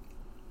currently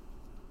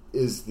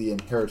is the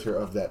inheritor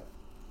of that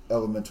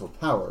elemental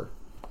power.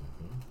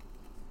 Mm-hmm.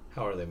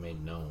 How are they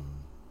made known?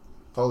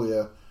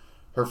 Talia,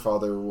 her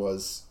father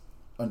was,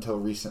 until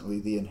recently,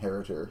 the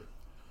inheritor.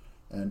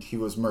 And he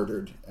was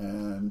murdered,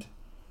 and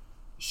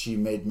she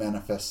made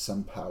manifest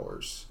some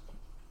powers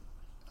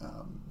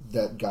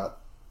that got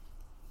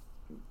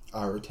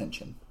our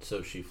attention.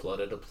 So she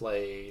flooded a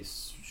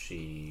place,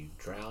 she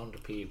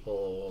drowned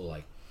people,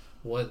 like,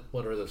 what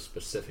are the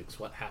specifics?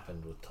 What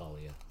happened with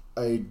Talia?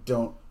 I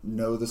don't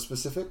know the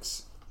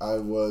specifics. I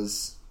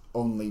was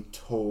only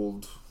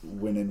told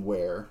when and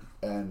where,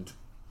 and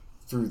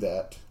through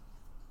that,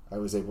 I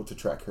was able to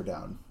track her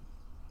down.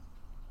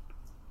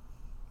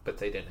 But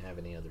they didn't have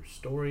any other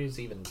stories,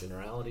 even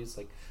generalities?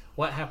 Like,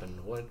 what happened?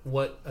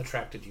 What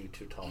attracted you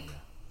to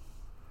Talia?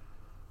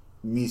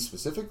 Me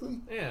specifically?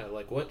 Yeah,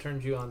 like, what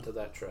turned you onto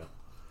that trail?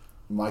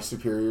 My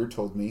superior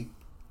told me.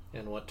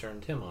 And what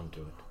turned him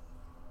onto it?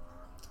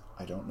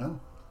 I don't know.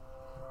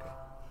 Okay.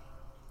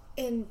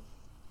 And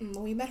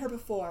when we met her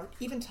before,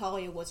 even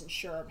Talia wasn't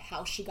sure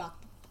how she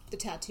got the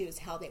tattoos,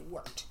 how they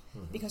worked.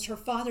 Mm-hmm. Because her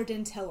father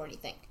didn't tell her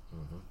anything.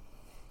 Mm-hmm.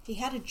 He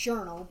had a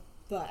journal,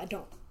 but I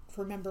don't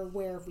remember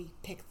where we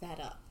picked that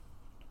up.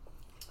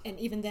 And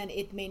even then,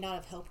 it may not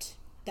have helped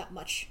that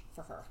much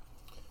for her.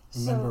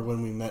 Remember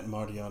when we met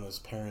Martiana's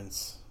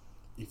parents,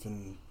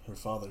 even her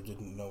father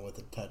didn't know what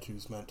the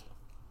tattoos meant.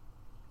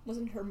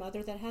 Wasn't her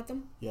mother that had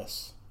them?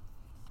 Yes.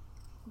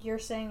 You're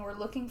saying we're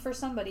looking for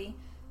somebody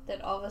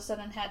that all of a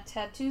sudden had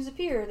tattoos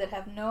appear that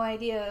have no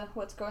idea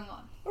what's going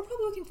on. We're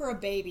probably looking for a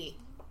baby.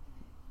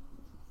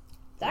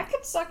 That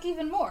could suck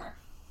even more.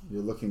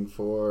 You're looking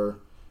for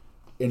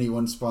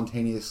anyone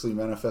spontaneously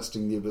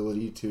manifesting the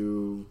ability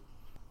to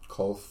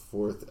call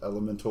forth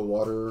elemental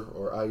water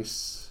or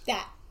ice.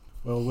 That.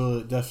 Well, will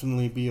it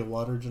definitely be a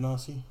water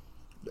genasi?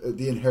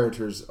 The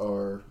inheritors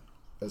are,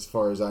 as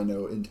far as I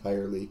know,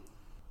 entirely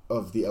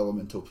of the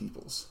elemental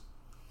peoples.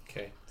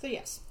 Okay. So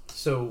yes.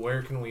 So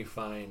where can we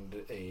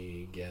find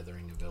a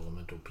gathering of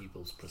elemental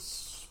peoples,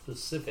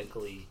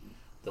 specifically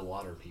the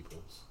water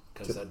peoples?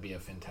 Because that'd be a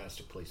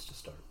fantastic place to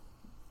start.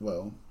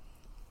 Well,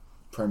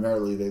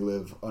 primarily they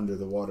live under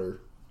the water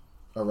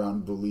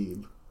around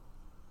Bulib.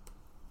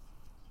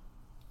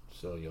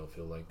 So y'all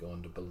feel like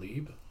going to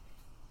Bulib?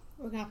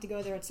 We're going to have to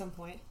go there at some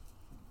point.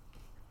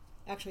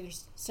 Actually,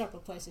 there's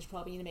several places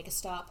probably need to make a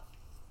stop.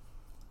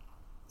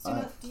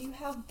 So, do you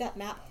have that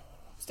map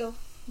still?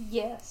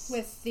 Yes.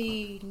 With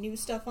the new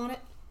stuff on it?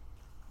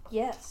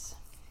 Yes.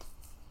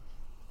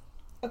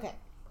 Okay.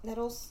 I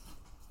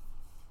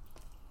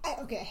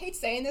hate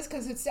saying this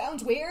because it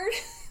sounds weird,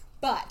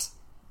 but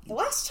the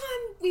last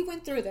time we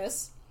went through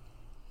this,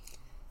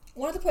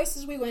 one of the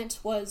places we went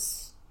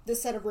was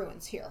this set of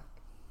ruins here.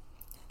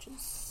 Which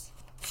is...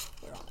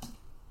 Where on it?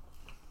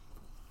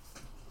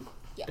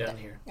 Down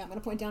here. Yeah, I'm going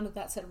to point down to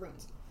that set of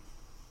runes.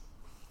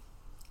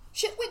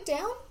 Shit went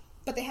down,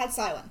 but they had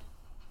Cylon.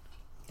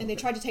 And they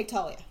tried to take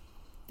Talia.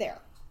 There.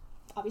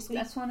 Obviously.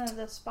 That's one of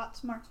the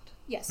spots marked.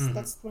 Yes,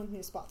 that's one of the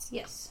new spots.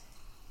 Yes.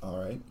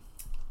 All right.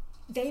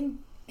 They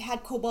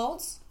had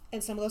kobolds,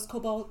 and some of those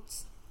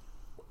kobolds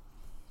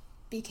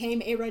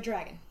became a red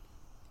dragon.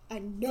 I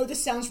know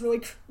this sounds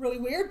really, really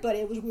weird, but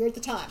it was weird at the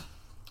time.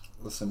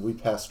 Listen, we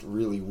passed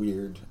really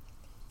weird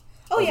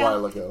Oh, a yeah.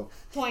 while ago.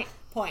 Point.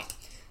 But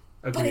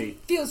Agreed. it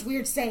feels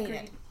weird saying Agreed.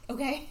 it,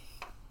 okay?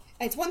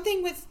 It's one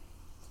thing with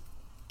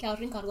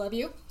Galdrin, God love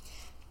you,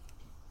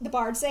 the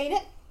bard saying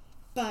it,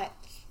 but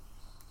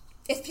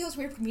it feels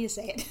weird for me to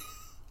say it.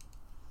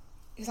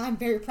 Because I'm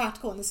very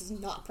practical, and this is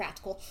not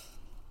practical.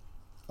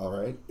 All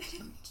right.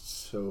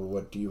 So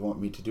what do you want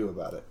me to do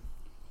about it?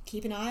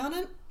 Keep an eye on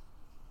it?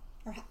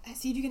 Or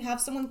see if you can have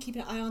someone keep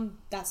an eye on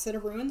that set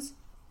of ruins?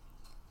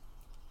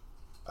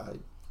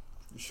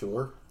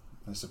 Sure.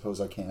 I suppose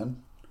I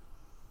can.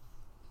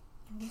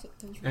 Or was it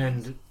those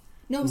ruins? And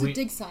No, it was we- a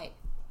dig site.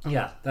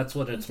 yeah, that's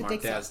what it's It's a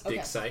marked dig as, site. dig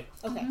Okay. site.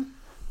 Okay.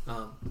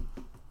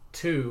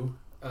 Two,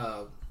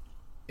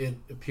 it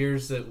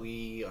appears that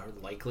we are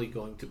likely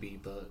going to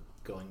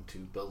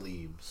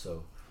believe,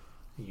 so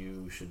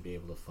you should be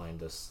able to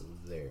find us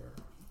there.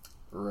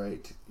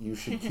 Right. You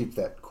should keep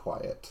that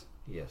quiet.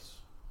 Yes.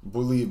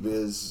 Bulib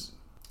is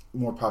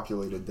more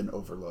populated than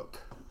Overlook.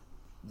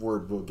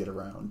 Word will get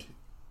around.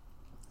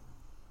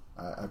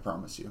 I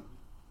promise you.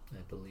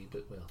 I believe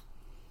it will.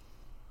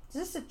 Is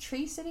this a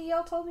tree city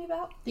y'all told me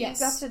about? Yes.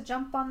 You got to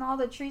jump on all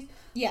the trees?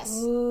 Yes.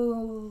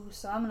 Ooh,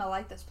 so I'm going to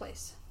like this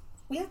place.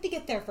 We have to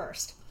get there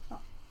first. Oh.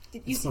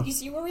 You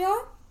see where we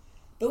are?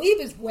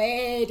 Believe is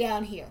way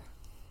down here.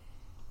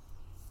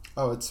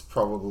 Oh, it's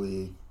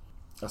probably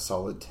a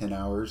solid 10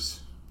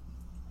 hours.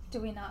 Do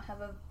we not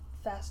have a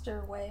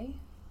faster way?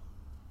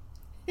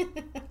 I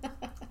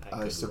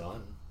I could sup-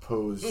 run.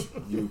 Suppose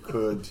you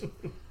could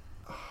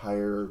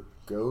hire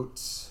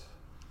goats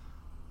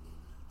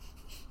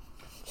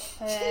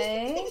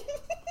Hey.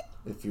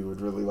 if you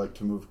would really like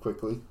to move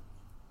quickly.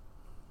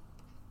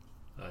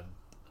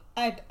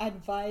 I'd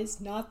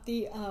advise not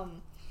the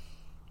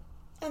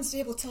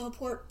unstable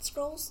teleport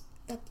scrolls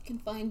that you can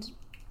find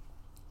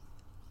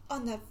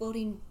on that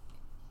floating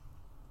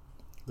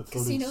The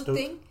floating casino stoke.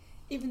 thing,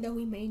 even though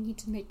we may need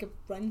to make a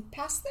run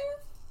past there.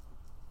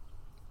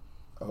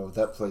 Oh,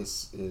 that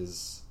place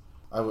is...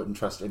 I wouldn't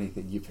trust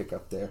anything you pick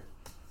up there.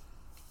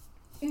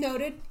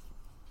 Noted.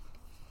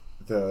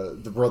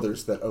 The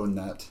brothers that own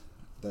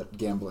that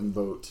gambling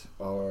boat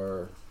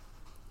are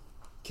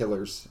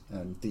killers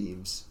and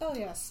thieves. Oh,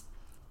 yes.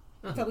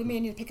 But we may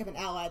need to pick up an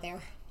ally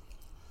there.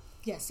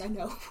 Yes, I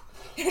know.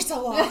 There's a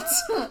lot.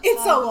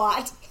 It's a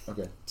lot.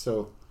 Okay,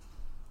 so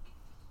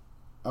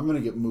I'm going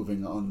to get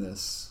moving on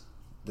this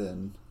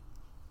then,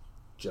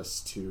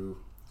 just to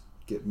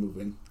get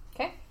moving.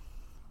 Okay.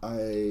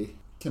 I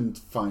can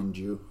find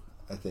you,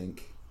 I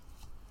think.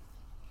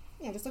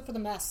 Yeah, just look for the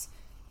mess.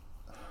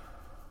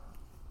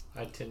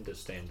 I tend to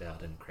stand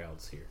out in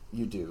crowds here.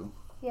 You do.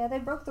 Yeah, they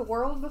broke the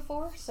world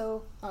before,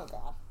 so Oh,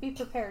 God. be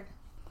prepared.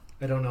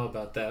 I don't know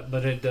about that,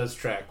 but it does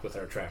track with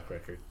our track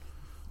record.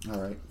 All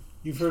right.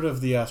 You've heard of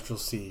the Astral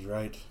Sea,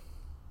 right?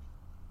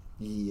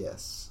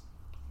 Yes.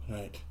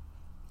 Right.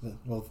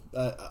 Well,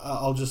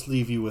 I'll just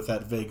leave you with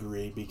that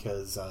vagary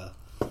because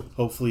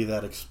hopefully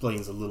that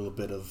explains a little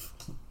bit of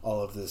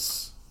all of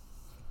this.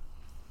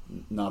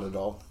 Not at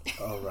all.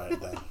 All right,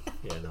 then.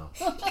 Yeah, no.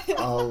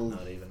 I'll...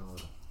 Not even a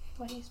little.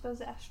 What do you suppose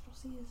the Astral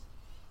Sea is?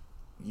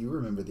 You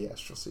remember the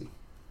Astral Sea.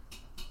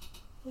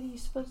 What do you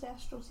suppose the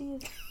Astral Sea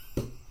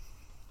is?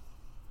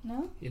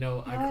 No? You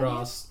know, No I idea.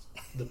 crossed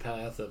the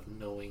path of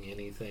knowing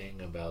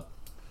anything about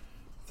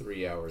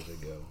 3 hours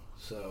ago.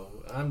 So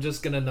I'm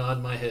just going to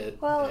nod my head.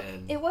 Well,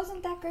 and it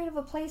wasn't that great of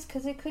a place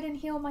because it couldn't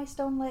heal my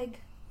stone leg.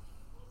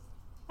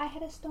 I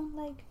had a stone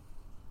leg.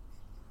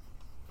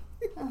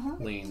 Uh-huh.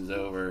 leans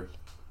over.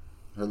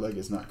 Her leg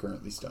is not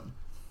currently stone.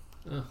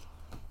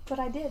 But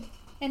I did.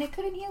 And it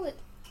couldn't heal it.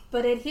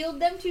 But it healed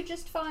them two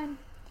just fine.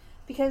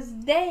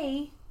 Because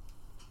they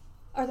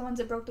are the ones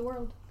that broke the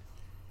world.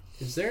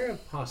 Is there a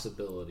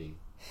possibility,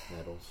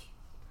 Nettles,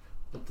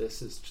 that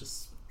this is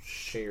just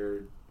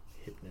shared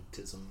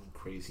hypnotism,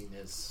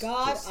 craziness?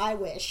 God, Just- I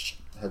wish.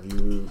 Have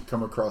you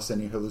come across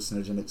any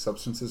hallucinogenic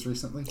substances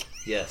recently?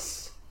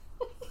 Yes.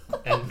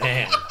 And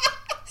man,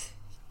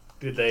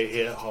 did they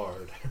hit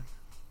hard.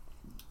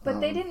 But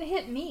they didn't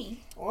hit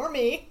me. Or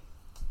me.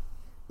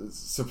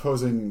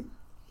 Supposing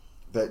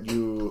that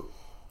you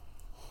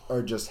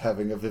are just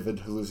having a vivid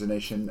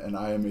hallucination and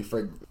I am a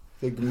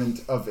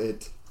figment of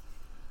it.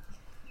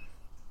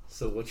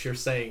 So what you're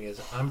saying is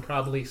I'm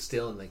probably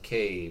still in the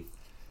cave,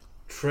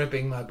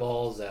 tripping my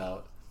balls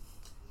out,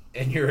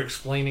 and you're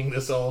explaining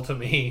this all to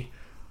me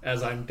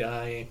as I'm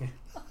dying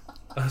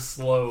a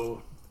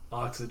slow,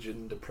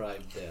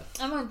 oxygen-deprived death.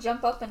 I'm going to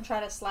jump up and try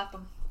to slap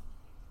him.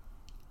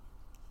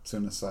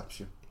 Suna slaps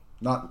you.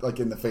 Not like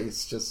in the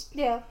face, just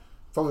Yeah.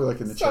 probably like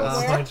in the Somewhere.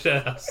 chest. On my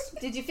chest.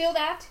 Did you feel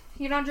that?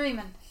 You're not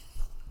dreaming.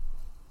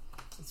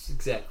 That's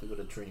exactly what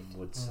a dream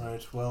would say. All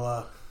right.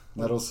 Well,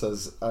 Nettle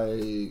says,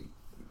 I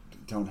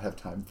don't have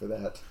time for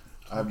that.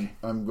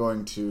 I'm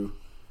going to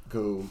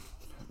go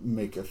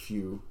make a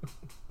few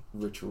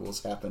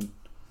rituals happen.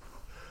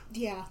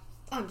 Yeah,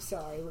 I'm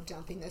sorry we're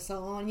dumping this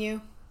all on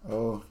you.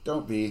 Oh,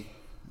 don't be.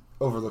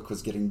 Overlook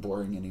was getting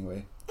boring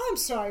anyway. I'm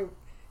sorry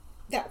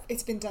that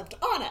it's been dumped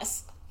on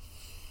us.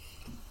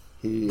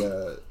 He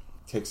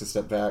takes a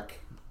step back,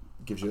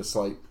 gives you a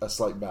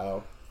slight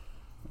bow,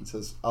 and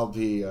says, I'll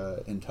be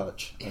in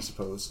touch, I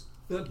suppose.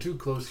 Not too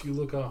close. You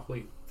look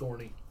awfully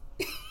thorny.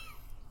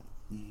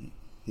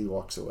 He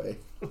walks away.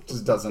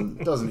 Just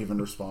doesn't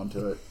even respond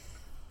to it.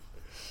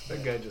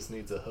 That guy just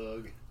needs a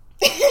hug.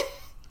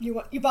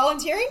 You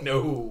volunteering?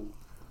 No.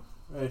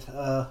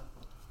 right.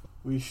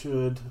 We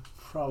should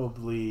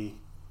probably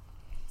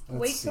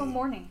Wait till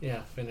morning.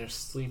 Yeah, finish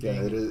sleeping.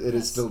 Yeah, it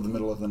is still the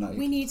middle of the night.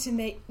 We need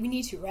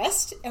to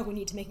rest, and we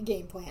need to make a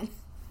game plan.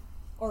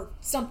 Or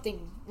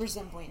something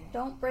resembling.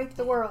 Don't break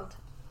the world.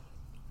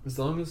 As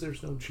long as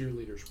there's no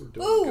cheerleaders, we're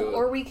doing Ooh, good.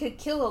 or we could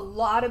kill a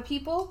lot of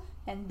people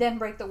and then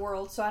break the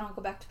world so I don't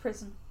go back to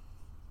prison.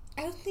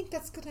 I don't think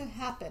that's gonna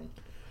happen.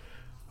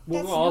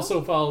 We'll That's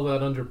also follow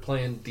that under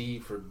Plan D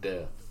for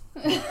death.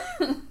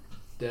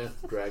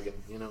 Death, dragon,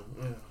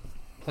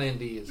 Plan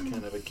D is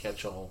kind of a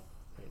catch-all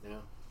right now.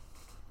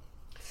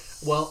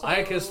 Well,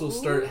 I guess we'll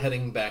start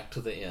heading back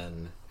to the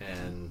inn,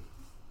 and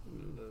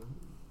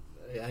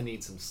I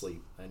need some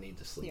sleep. I need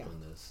to sleep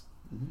on this.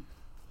 Mm-hmm.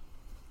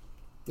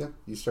 Yeah,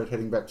 you start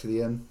heading back to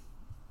the inn.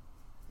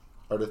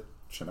 Ardith,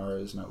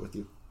 Shannara is not with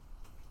you.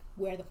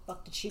 Where the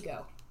fuck did she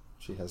go?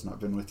 She has not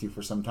been with you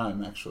for some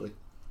time, actually,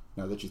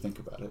 now that you think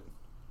about it.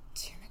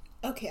 Damn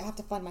it. Okay, I have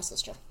to find my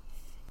sister.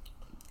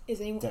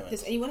 Damn it.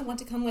 Does anyone want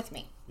to come with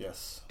me?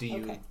 yes. Do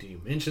you Okay.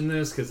 mention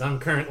this? Because I'm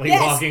currently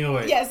Yes! walking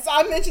away. Yes,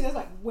 I mentioned this.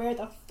 Like, where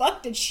the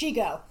fuck did she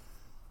go?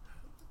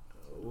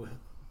 Oh,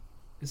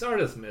 is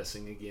Ardith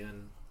missing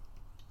again?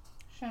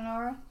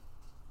 Shannara?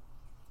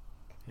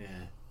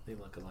 Yeah, they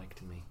look alike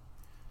to me.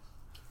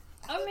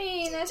 I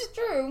mean, that's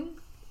true.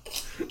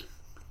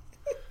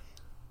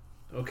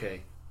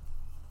 Okay.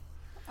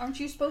 Aren't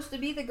you supposed to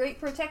be the great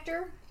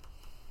protector?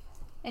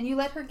 And you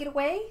let her get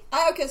away?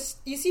 Iocus,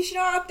 you see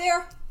Shannara up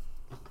there?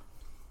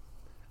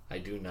 I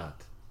do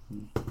not.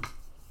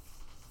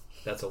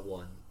 That's a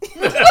 1.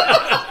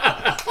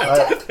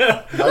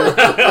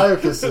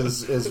 Iocus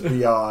is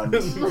beyond.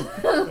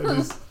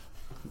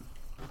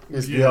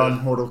 Is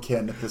beyond mortal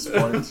kin at this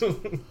point.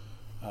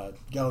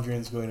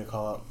 Galadriel's going to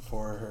call out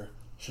for her.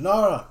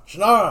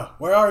 Shannara,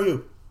 where are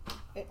you?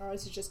 Or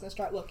is it just gonna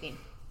start looking?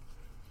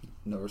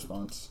 No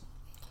response.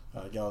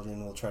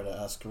 Galadriel will try to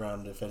ask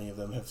around if any of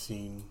them have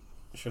seen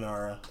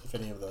Shannara, if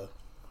any of the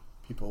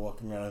people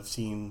walking around have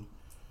seen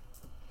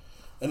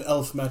an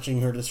elf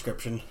matching her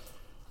description.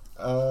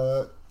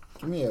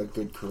 Give me a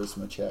good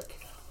charisma check.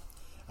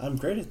 I'm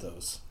great at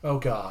those. Oh,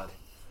 God.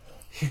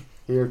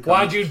 Here comes,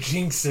 Why'd you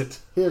jinx it?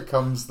 Here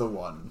comes the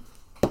one.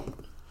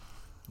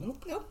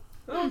 Nope.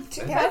 Oh,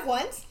 Two pair of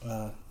ones?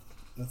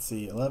 Let's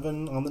see,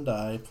 11 on the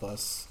die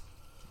plus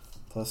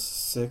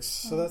 6,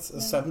 so that's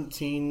a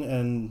 17,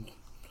 and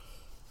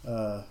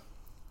I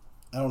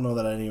don't know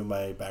that any of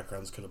my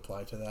backgrounds could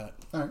apply to that.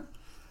 All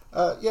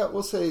right. Yeah,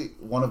 we'll say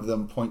one of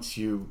them points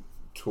you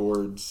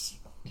towards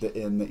the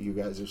inn that you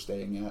guys are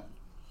staying at.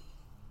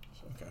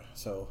 Okay,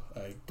 so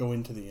I go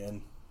into the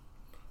inn,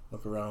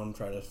 look around,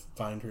 try to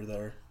find her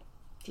there,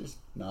 Just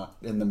not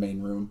in the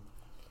main room.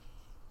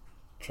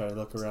 try to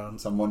look around.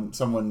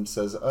 Someone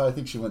says, I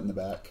think she went in the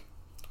back.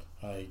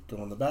 I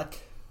go in the back.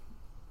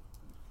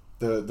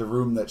 The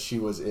room that she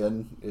was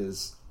in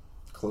is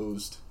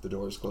closed. The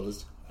door is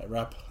closed. I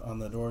rap on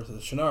the door.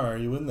 Says, Shannara, are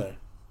you in there?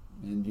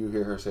 And you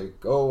hear her say,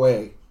 go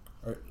away.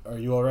 Are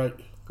you all right?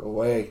 Go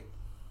away.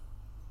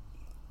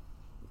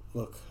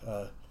 Look,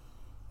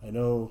 I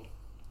know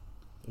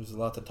there's a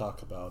lot to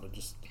talk about. I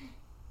just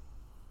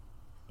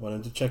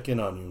wanted to check in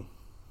on you.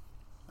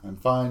 I'm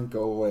fine.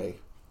 Go away.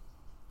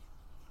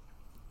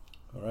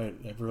 All right,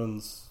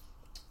 everyone's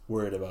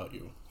worried about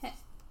you.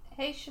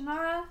 Hey,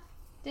 Shannara,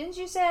 didn't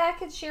you say I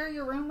could share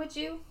your room with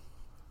you?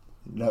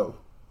 No.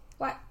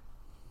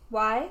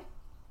 Why?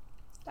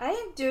 I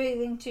didn't do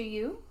anything to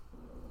you.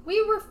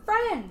 We were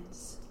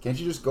friends. Can't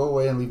you just go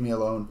away and leave me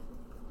alone?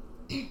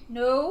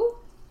 No.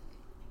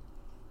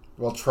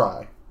 Well,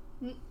 try.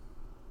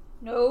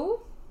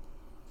 No.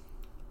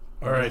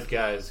 All right,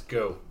 guys,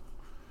 go.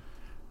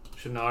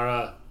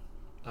 Shannara,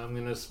 I'm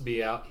going to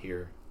be out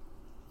here.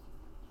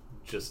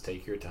 Just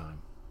take your time.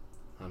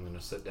 I'm going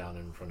to sit down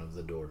in front of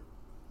the door.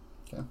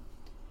 Okay.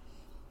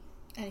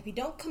 And if you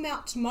don't come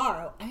out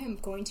tomorrow, I am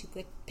going to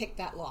pick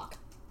that lock.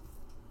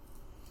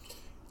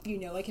 You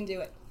know I can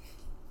do it.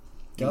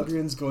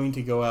 Galadriel's going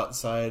to go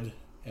outside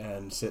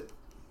and sit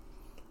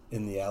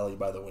in the alley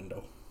by the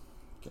window.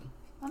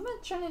 I'm going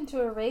to turn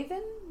into a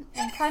raven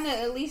and kind of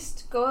at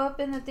least go up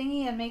in the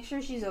thingy and make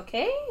sure she's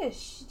okay.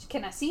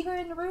 Can I see her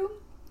in the room?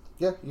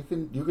 Yeah, you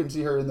can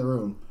see her in the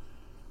room.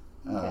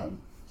 Okay.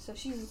 So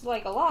she's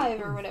like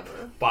alive or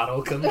whatever.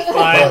 Bottle comes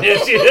flying and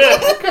she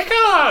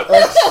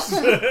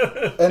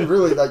and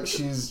really, like,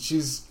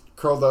 she's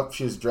curled up.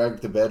 She's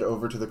dragged the bed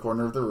over to the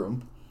corner of the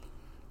room.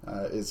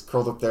 Is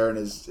curled up there and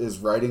is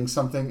writing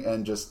something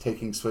and just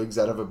taking swigs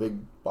out of a big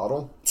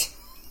bottle.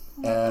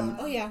 And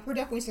Oh yeah, we're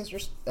definitely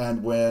sisters.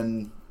 and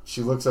when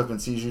she looks up and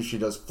sees you, she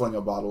does fling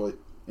a bottle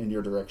in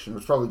your direction,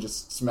 which probably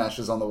just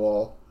smashes on the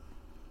wall,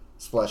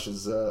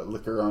 splashes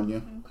liquor on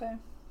you. Okay.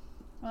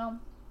 Well,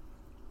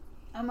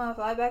 I'm gonna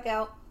fly back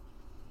out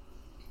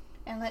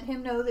and let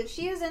him know that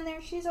she is in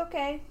there. She's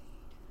okay.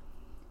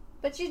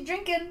 But she's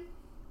drinking.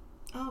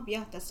 Oh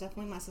yeah, that's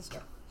definitely my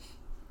sister.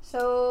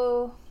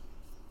 So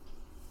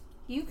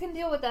you can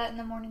deal with that in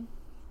the morning.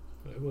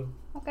 I will.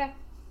 Okay.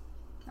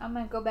 I'm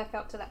gonna go back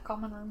out to that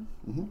common room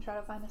Mhm. and try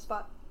to find a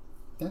spot.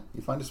 Yeah,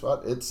 you find a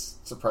spot. It's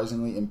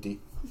surprisingly empty.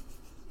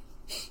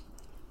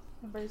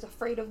 Everybody's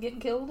afraid of getting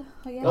killed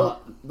again.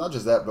 Well, not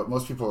just that, but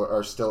most people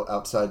are still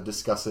outside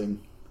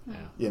discussing,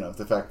 Yeah.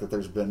 the fact that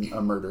there's been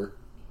a murder.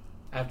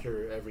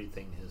 After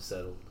everything has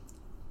settled,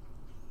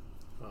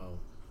 I'll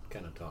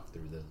kind of talk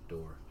through the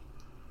door.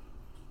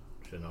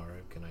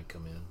 Shannara, can I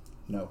come in?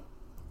 No,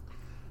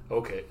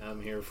 Okay,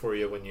 I'm here for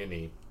you when you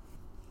need.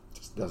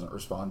 just doesn't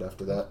respond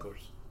after Of that.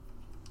 course.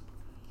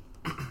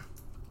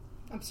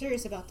 I'm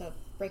serious about the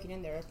breaking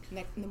in there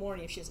in the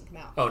morning if she doesn't come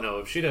out. Oh no,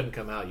 if she doesn't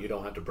come out, you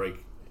don't have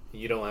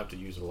to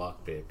use a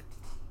lockpick.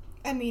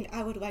 I mean,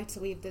 I would like to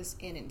leave this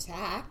inn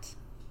intact.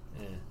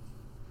 Eh.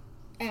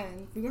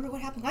 And remember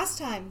what happened last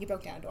time you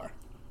broke down a door.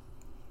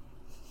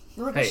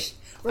 Hey,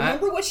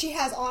 Remember what she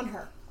has on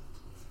her.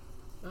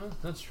 Oh,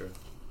 that's true.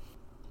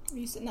 Are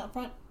you sitting out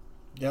front?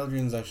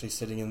 Galdrian's actually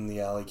sitting in the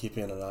alley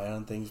keeping an eye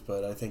on things,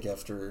 but I think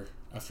after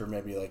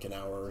maybe like an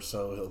hour or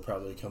so, he'll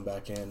probably come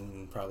back in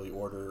and probably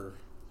order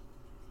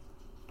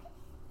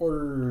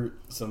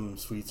some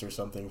sweets or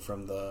something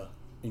from the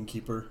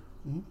innkeeper.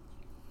 Mhm.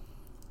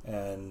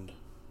 And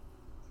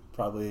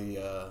probably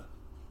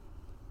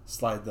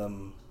slide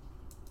them,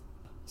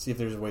 see if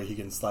there's a way he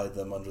can slide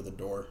them under the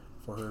door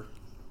for her.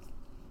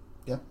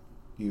 Yeah,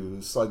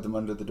 you slide them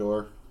under the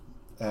door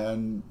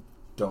and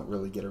don't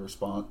really get a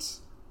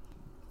response.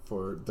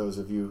 For those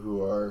of you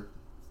who are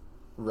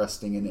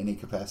resting in any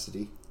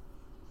capacity,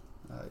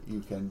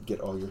 you can get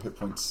all your hit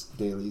points,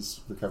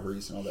 dailies,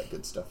 recoveries, and all that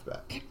good stuff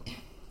back.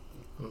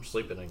 I'm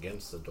sleeping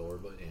against the door,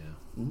 but yeah,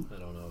 Mhm. I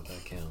don't know if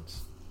that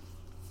counts.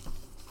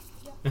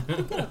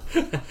 Yeah.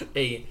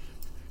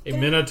 a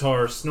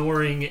minotaur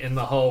snoring in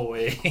the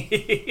hallway.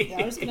 Yeah,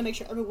 I'm just going to make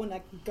sure everyone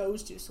that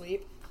goes to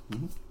sleep,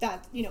 Mhm.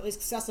 that, is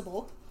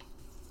accessible.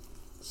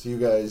 So you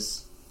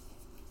guys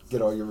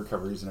get all your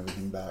recoveries and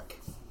everything back.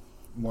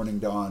 Morning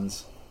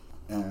dawns,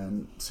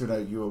 and Suna,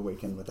 you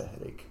awaken with a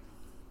headache.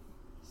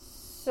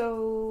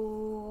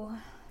 So,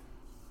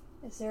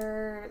 is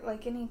there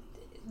like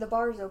the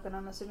bar's open,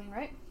 I'm assuming,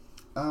 right?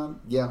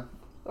 Yeah,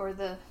 Or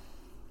the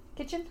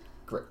kitchen?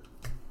 correct.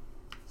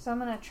 So I'm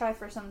gonna try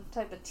for some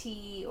type of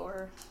tea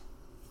or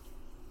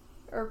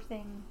herb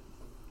thing.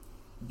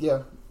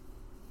 Yeah.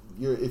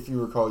 If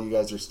you recall, you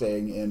guys are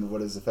staying in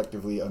what is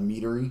effectively a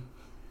meadery.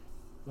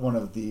 One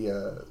of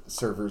the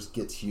servers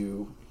gets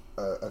you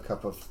a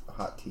cup of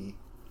hot tea.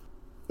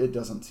 It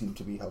doesn't seem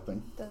to be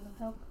helping. Doesn't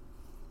help.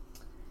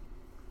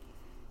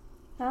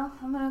 Well,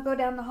 I'm gonna go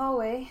down the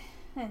hallway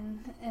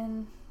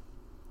and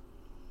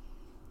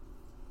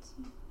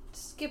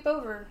skip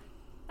over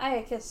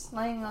Iacus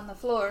laying on the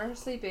floor,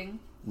 sleeping,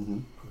 Mm-hmm.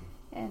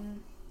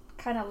 and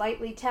kind of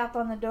lightly tap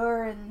on the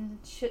door and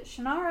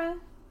Shannara,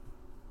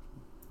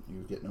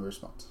 You get no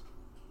response.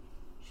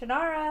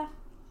 Shannara,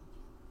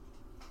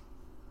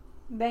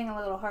 bang a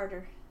little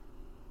harder.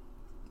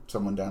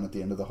 Someone down at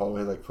the end of the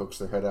hallway pokes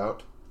their head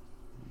out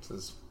and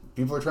says,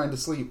 "People are trying to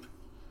sleep,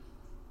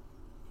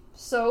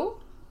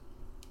 So,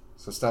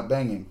 so stop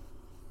banging."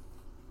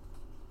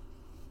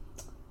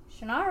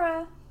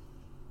 Shannara,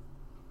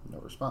 No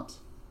response.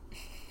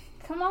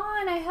 come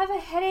on, I have a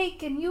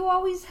headache and you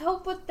always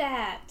help with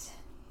that.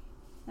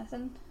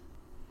 Nothing.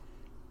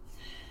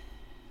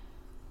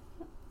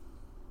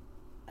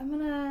 I'm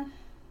gonna...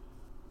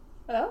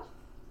 Well,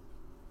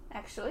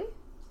 actually,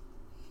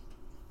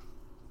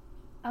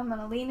 I'm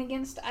gonna lean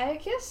against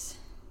Iacus.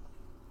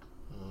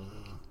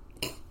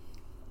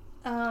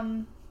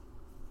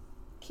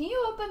 Can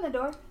you open the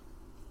door?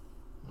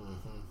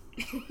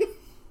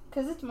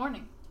 Because it's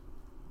morning.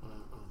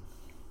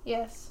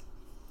 Yes.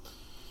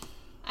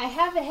 I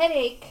have a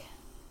headache.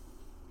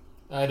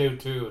 I do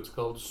too. It's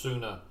called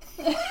Suna.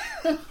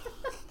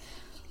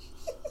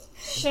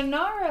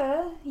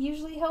 Shannara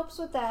usually helps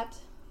with that.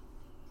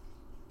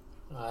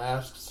 I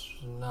asked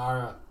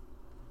Shannara.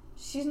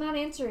 She's not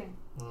answering.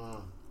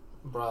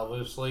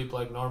 Probably sleep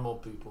like normal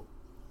people.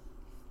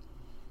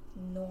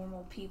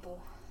 Normal people.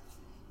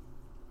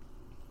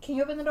 Can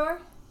you open the door?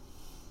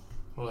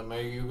 Will it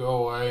make you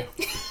go away?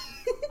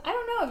 I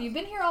don't know. Have you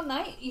been here all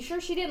night? You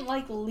sure she didn't,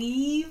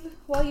 leave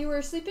while you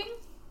were sleeping?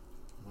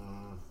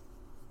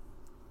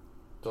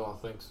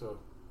 Don't think so.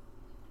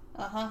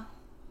 Uh-huh.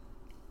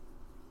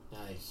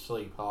 I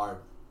sleep hard.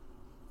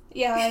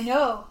 Yeah,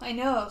 I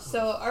know.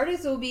 So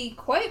Artis will be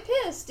quite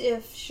pissed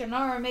if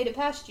Shannara made it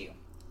past you.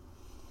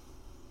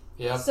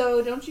 Yep.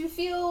 So don't you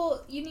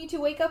feel you need to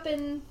wake up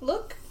and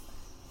look?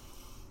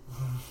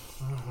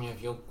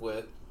 If you'll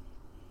quit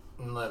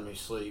and let me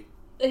sleep.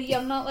 Yeah,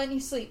 I'm not letting you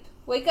sleep.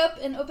 Wake up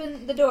and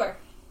open the door.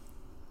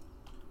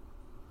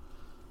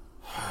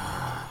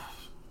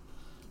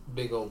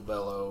 Big old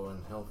bellow,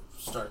 and he'll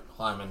start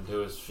climbing to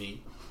his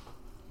feet.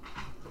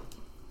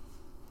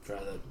 Try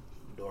the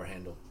door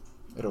handle.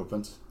 It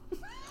opens.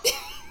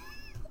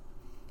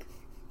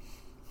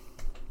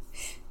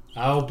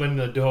 I open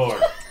the door.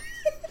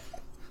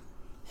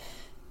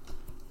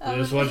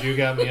 This is what you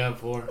got me up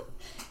for?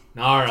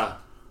 Nara.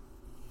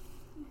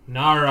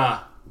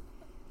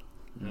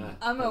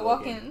 I'm gonna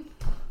walk in.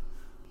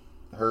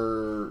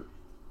 Her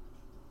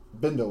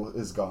bindle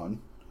is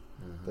gone.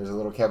 There's a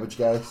little cabbage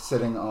guy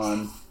sitting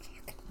on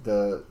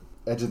the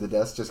edge of the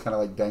desk, just kind of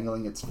like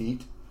dangling its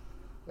feet.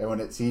 And when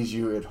it sees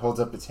you, it holds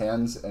up its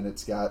hands, and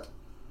it's got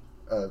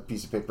a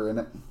piece of paper in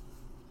it.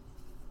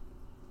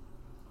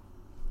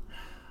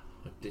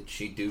 What did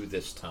she do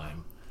this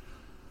time?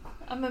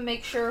 I'm gonna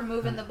make sure we're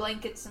moving the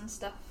blankets and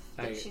stuff.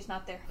 That I- she's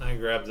not there. I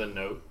grabbed the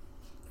note.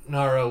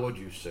 Nara, what'd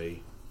you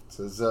see? It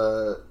says,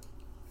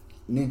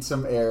 need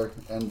some air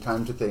and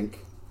time to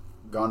think.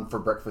 Gone for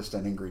breakfast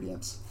and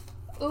ingredients.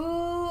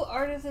 Ooh,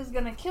 Artis is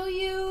gonna kill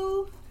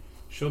you.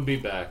 She'll be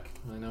back.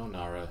 I know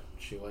Nara.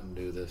 She wouldn't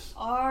do this.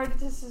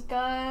 Artis is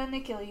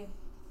gonna kill you.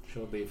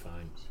 She'll be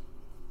fine.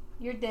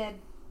 You're dead.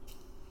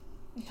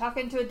 I'm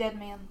talking to a dead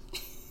man.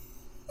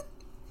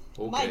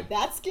 Am Okay. I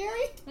that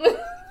scary?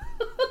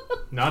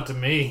 Not to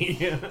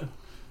me.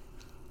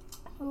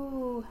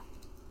 Ooh.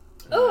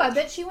 Ooh, I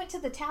bet she went to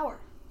the tower.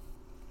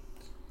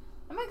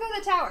 I'm gonna go to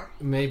the tower.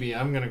 Maybe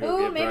I'm gonna go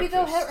Ooh, get maybe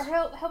breakfast.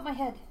 they'll help my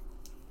head.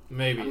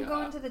 Maybe I'm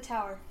going to the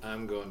tower.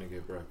 I'm going to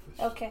get breakfast.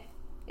 Okay.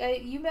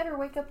 You better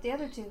wake up the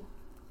other two.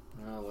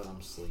 I'll let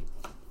them sleep.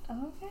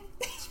 Okay.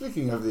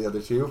 Speaking of the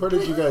other two, where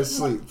did you guys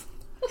sleep?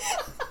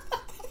 I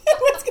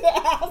was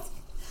gonna ask.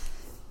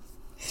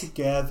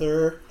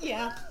 Together.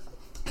 Yeah.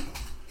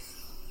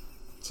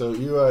 So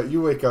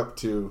you wake up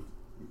to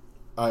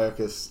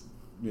Iacus,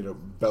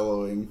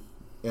 bellowing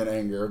in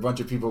anger, a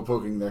bunch of people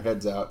poking their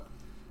heads out,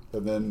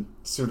 and then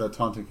Suna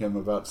taunting him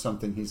about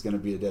something he's going to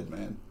be a dead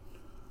man.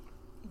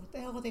 What the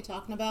hell are they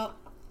talking about?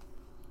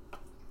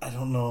 I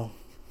don't know.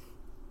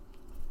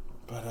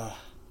 But,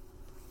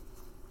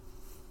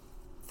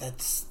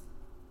 that's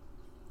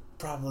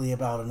probably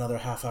about another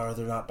half hour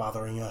they're not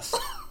bothering us.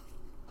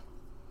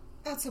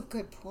 That's a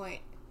good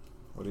point.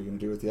 What are you going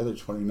to do with the other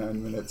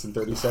 29 minutes and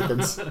 30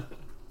 seconds?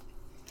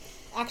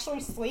 Actually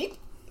sleep?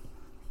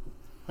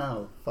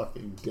 How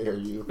fucking dare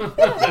you?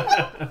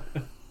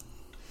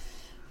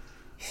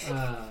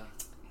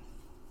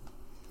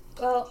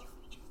 Well,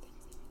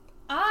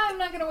 I'm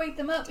not gonna wake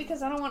them up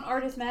because I don't want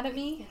Artis mad at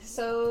me.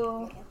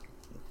 So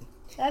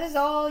that is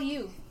all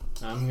you.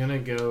 I'm gonna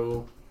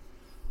go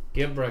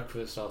get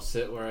breakfast. I'll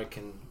sit where I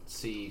can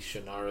see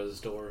Shannara's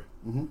door,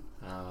 Mm-hmm.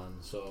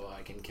 so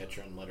I can catch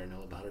her and let her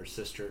know about her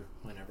sister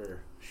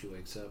whenever she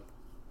wakes up.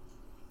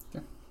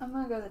 I'm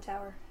gonna go to the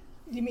tower.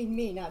 You mean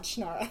me, not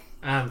Shannara.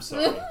 I'm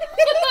sorry,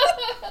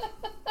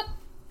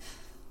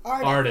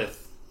 Ardith. Ardith.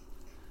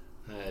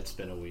 It's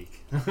been a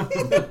week. Well,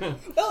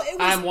 it was...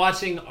 I'm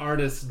watching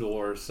Ardith's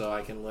door so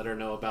I can let her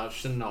know about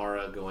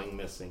Shannara going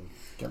missing.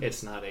 Okay.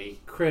 It's not a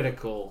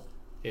critical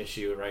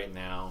issue right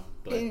now,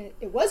 but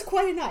It was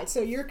quite a night,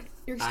 so you're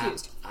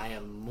excused. I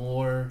am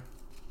more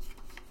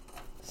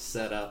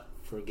set up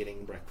for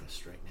getting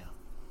breakfast right now.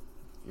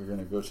 You're going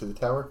to go to the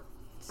tower?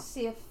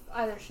 See if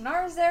either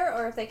Shannara's there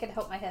or if they can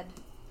help my head.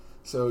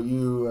 So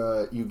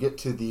you get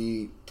to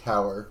the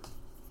tower.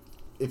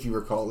 If you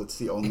recall, it's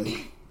the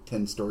only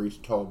 10-story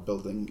tall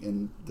building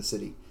in the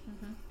city.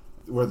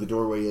 Mm-hmm. Where the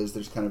doorway is,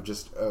 there's kind of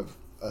just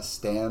a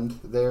stand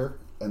there,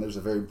 and there's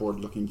a very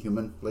bored-looking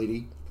human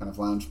lady kind of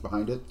lounged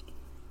behind it.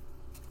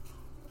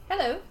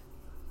 Hello.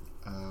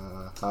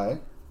 Hi.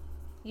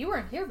 You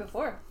weren't here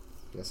before.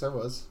 Yes, I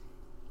was.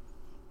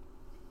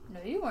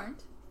 No, you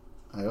weren't.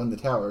 I own the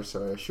tower,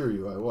 so I assure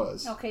you I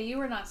was. Okay, you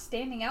were not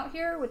standing out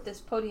here with this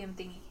podium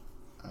thingy.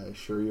 I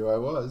assure you I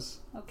was.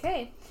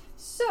 Okay,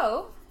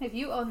 so if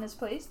you own this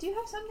place, do you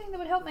have something that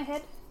would help my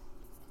head?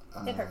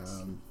 It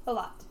hurts a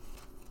lot.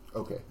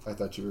 Okay, I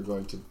thought you were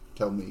going to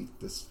tell me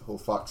this whole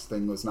fox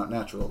thing was not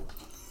natural.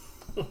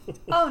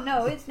 Oh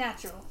no, it's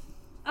natural.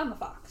 I'm a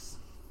fox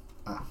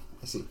Ah,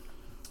 I see.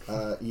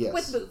 Yes.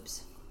 with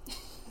boobs.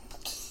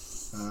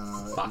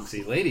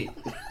 Foxy lady.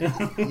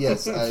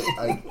 Yes,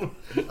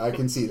 I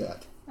can see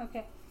that.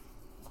 Okay.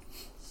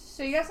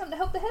 So you got something to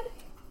help the head?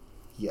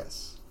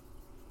 Yes.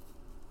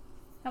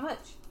 How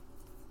much?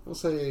 We'll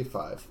say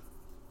 5.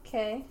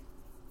 Okay.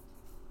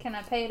 Can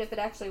I pay it if it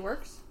actually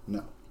works?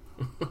 No.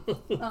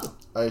 Oh.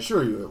 I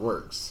assure you it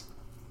works.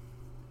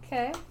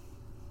 Okay.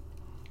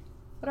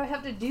 What do I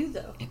have to do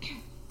though?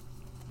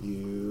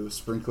 You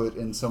sprinkle it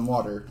in some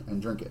water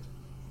and drink it.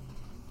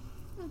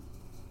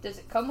 Does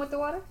it come with the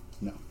water?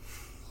 No.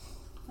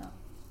 Oh.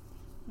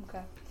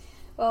 Okay.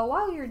 Well,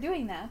 while you're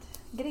doing that,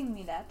 getting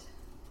me that,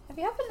 Have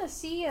you happened to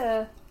see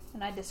and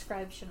I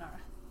described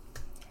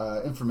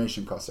Shannara.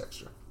 Information costs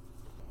extra.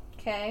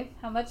 Okay,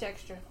 how much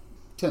extra?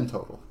 10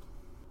 total.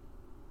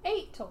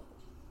 8 total.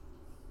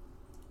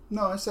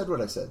 No, I said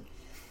what I said.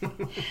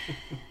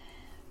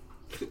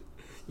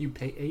 You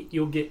pay 8,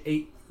 you'll get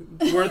 8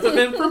 worth of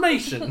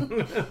information.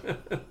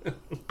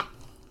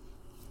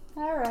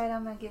 Alright,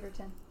 I'm gonna give her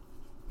 10.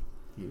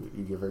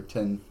 You give her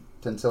 10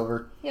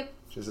 silver? Yep.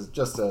 She says,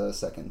 just a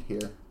second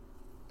here.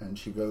 And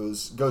she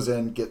goes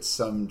in, gets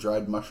some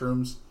dried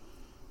mushrooms,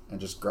 and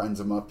just grinds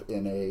them up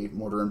in a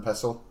mortar and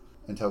pestle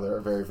until they're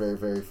a very, very,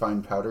 very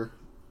fine powder.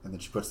 And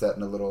then she puts that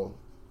in a little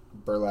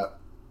burlap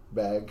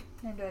bag.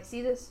 And do I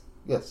see this?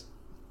 Yes.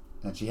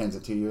 And she hands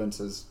it to you and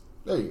says,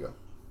 there you go.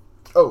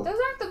 Oh, Those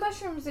aren't the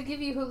mushrooms that give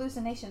you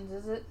hallucinations,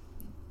 is it?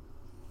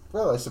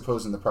 well, I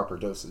suppose in the proper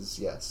doses,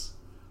 yes.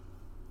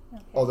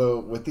 Okay. Although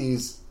with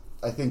these,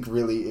 I think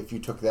really if you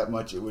took that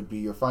much, it would be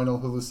your final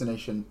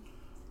hallucination.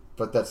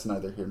 But that's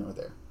neither here nor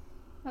there.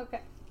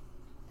 Okay.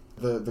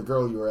 The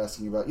girl you were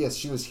asking about, yes,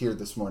 she was here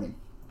this morning.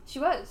 She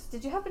was.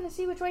 Did you happen to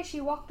see which way she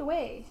walked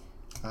away?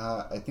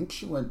 I think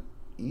she went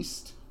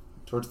east,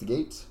 towards the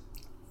gates.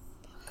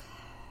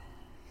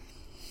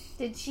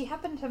 Did she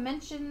happen to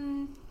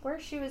mention where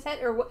she was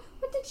headed? Or what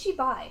did she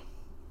buy?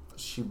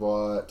 She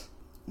bought,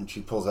 and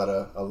she pulls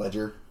out a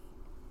ledger.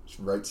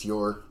 She writes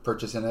your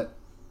purchase in it,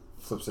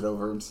 flips it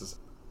over, and says,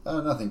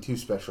 nothing too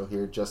special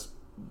here, just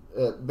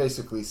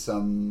basically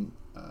some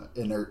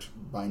inert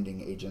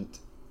binding agent.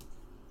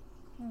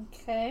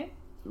 Okay.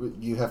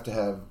 You have to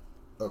have,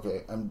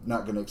 okay, I'm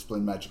not going to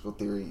explain magical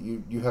theory.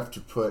 You have to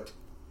put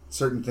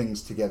certain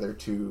things together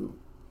to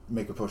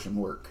make a potion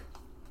work.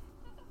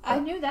 I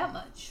knew that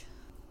much.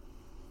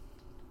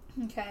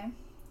 Okay.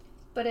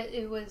 But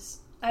it was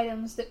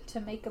items to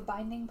make a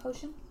binding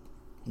potion?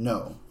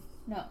 No.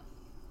 No.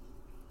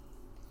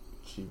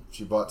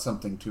 She bought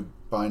something to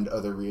bind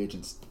other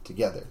reagents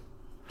together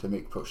to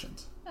make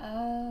potions.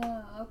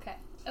 Oh, okay.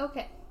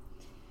 Okay.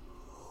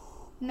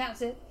 And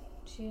that's it?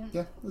 She didn't...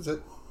 Yeah, that's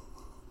it.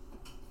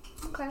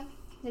 Okay.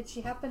 Did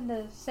she happen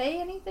to say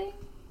anything?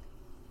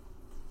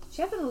 Did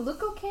she happen to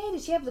look okay?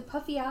 Did she have the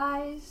puffy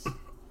eyes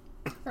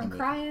from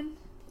crying?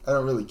 I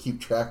don't really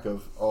keep track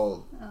of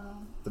all Oh.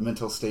 the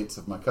mental states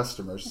of my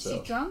customers, Is so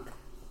she drunk?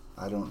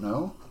 I don't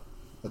know.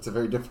 That's a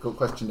very difficult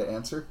question to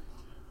answer.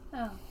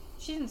 Oh.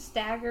 She didn't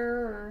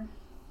stagger or...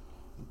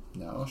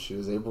 No, she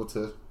was able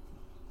to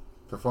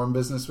perform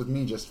business with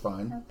me just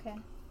fine. Okay.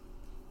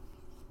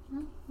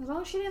 Well, as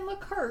long as she didn't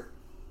look hurt.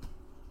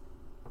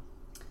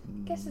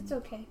 Guess it's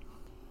okay.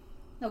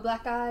 No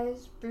black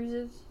eyes,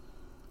 bruises.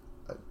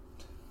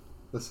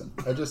 Listen,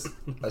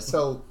 I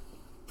sell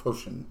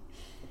potion.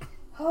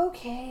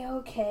 Okay,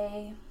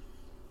 okay.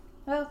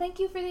 Well, thank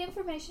you for the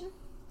information.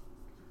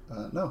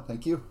 No,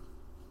 thank you.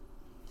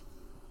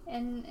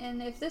 And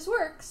if this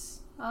works,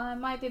 I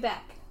might be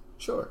back.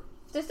 Sure.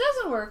 If this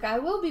doesn't work, I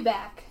will be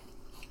back.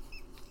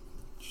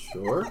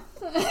 Sure.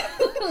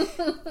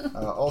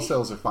 All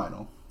sales are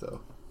final,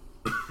 though.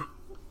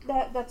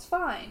 That's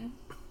fine.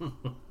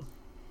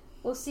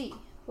 We'll see.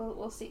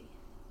 We'll see.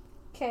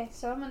 Okay,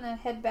 so I'm gonna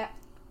head back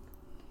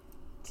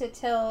to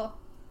tell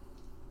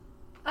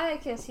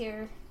Iacus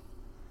here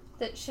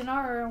that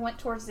Shannara went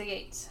towards the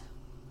gates.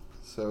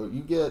 So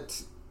you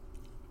get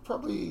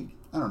probably,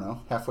 I don't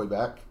know, halfway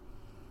back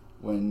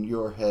when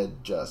your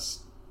head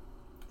just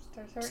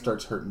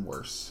starts hurting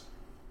worse.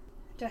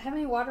 Do I have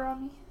any water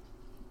on me?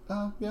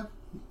 Yeah,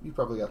 you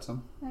probably got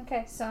some.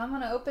 Okay, so I'm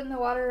gonna open the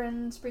water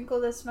and sprinkle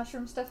this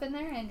mushroom stuff in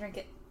there and drink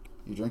it.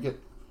 You drink it.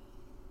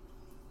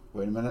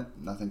 Wait a minute.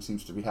 Nothing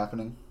seems to be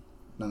happening.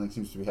 Nothing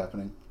seems to be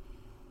happening.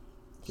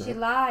 She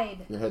lied.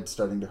 Your head's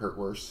starting to hurt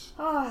worse.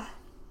 Ah,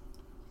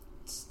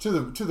 It's to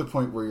the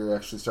point where you're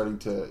actually starting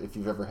to, if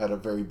you've ever had a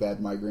very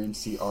bad migraine,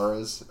 see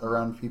auras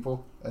around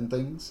people and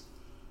things.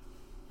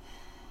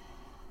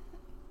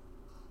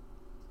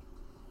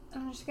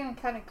 I'm just gonna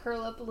kind of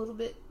curl up a little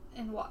bit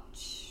and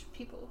watch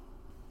people.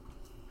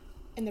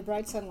 In the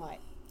bright sunlight.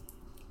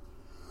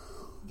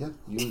 Yeah,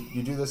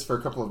 you do this for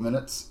a couple of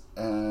minutes,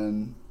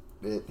 and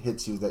it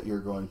hits you that you're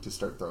going to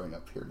start throwing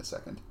up here in a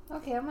second.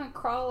 Okay, I'm gonna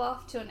crawl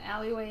off to an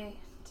alleyway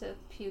to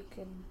puke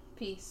in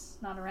peace,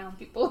 not around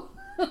people.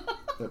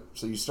 Yep.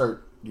 So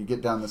you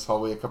get down this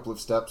hallway a couple of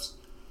steps,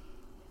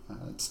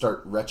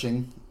 start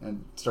retching,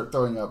 and start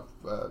throwing up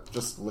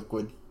just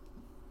liquid,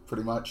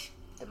 pretty much.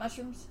 The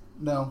mushrooms?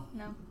 No,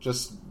 No.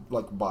 just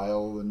like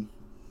bile, and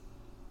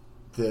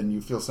then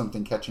you feel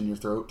something catch in your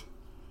throat,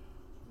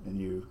 and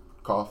you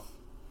cough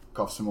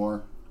some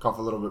more, cough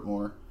a little bit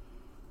more,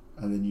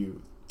 and then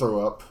you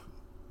throw up,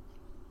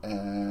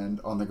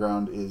 and on the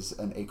ground is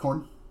an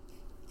acorn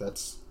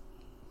that's,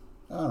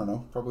 I don't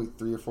know, probably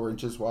 3 or 4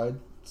 inches wide.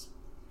 It's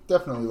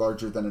definitely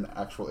larger than an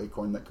actual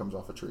acorn that comes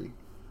off a tree.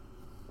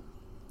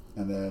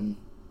 And then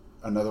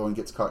another one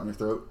gets caught in your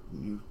throat,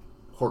 and you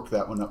hork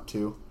that one up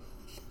too.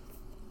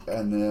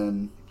 And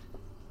then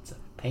It's a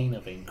pain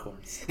of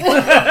acorns.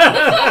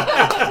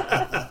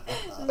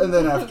 And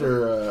then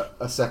after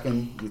a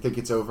second, you think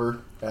it's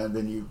over, and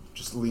then you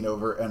just lean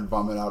over and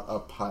vomit out a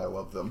pile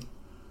of them.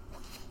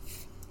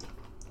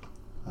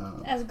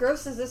 As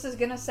gross as this is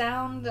gonna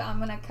sound, I'm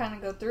gonna kind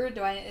of go through it.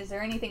 Is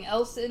there anything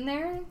else in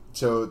there?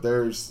 So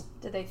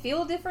do they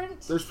feel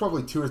different? There's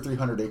probably 200 or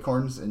 300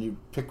 acorns, and you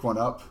pick one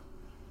up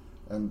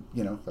and,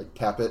 like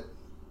tap it.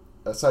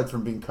 Aside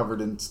from being covered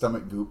in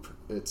stomach goop,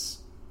 it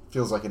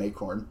feels like an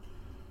acorn.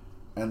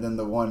 And then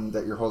the one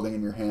that you're holding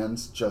in your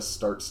hands just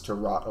starts to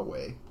rot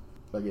away.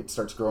 Like it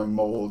starts growing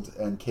mold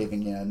and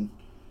caving in,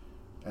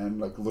 and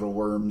like little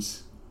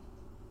worms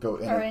go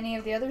in. Are any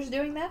of the others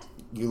doing that?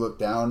 You look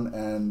down,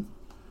 and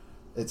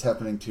it's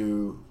happening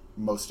to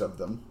most of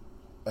them.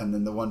 And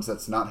then the ones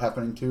that's not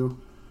happening to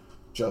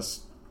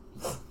just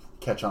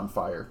catch on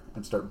fire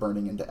and start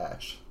burning into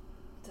ash.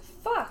 The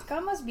fuck? I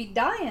must be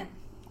dying.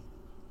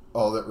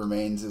 All that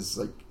remains is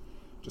like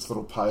just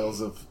little piles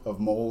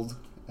of mold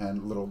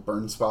and little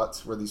burn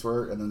spots where these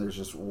were, and then there's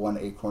just one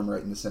acorn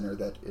right in the center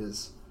that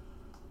is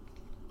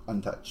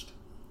untouched.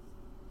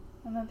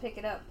 I'm gonna pick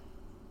it up.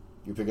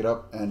 You pick it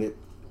up, and it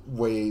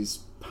weighs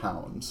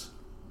pounds.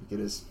 Like it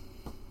is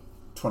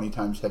 20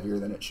 times heavier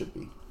than it should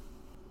be.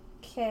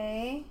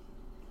 Okay.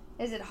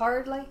 Is it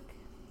hard like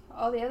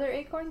all the other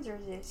acorns, or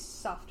is it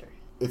softer?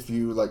 If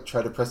you like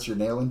try to press your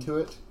nail into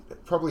it,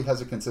 it probably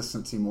has a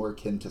consistency more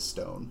akin to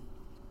stone.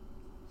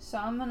 So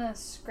I'm gonna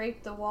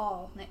scrape the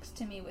wall next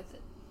to me with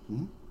it.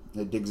 Mm-hmm.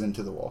 It digs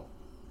into the wall.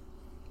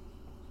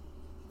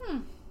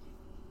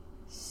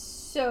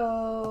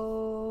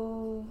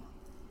 So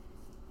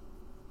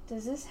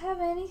does this have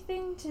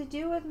anything to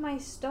do with my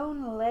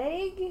stone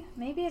leg?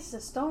 Maybe it's the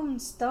stone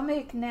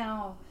stomach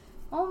now.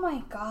 Oh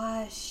my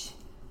gosh.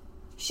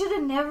 Should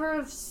have never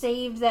have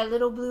saved that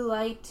little blue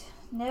light.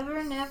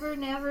 Never, never,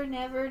 never,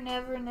 never,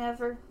 never,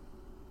 never.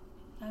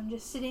 I'm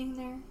just sitting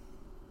there,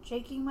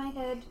 shaking my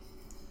head.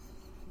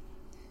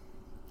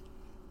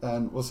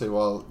 And we'll say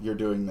while you're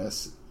doing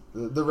this,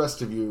 the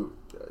rest of you,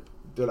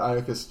 did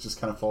Iacus just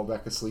kind of fall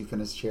back asleep in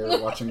his chair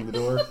watching the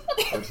door?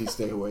 Or did he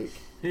stay awake?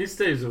 He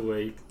stays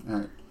awake. All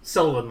right.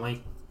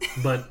 Sullenly,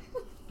 but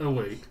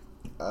awake.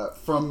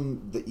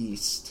 From the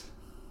east,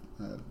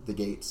 the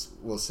gates,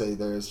 we'll say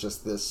there's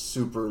just this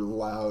super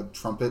loud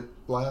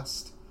trumpet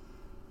blast.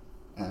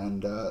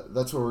 And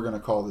that's what we're going to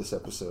call this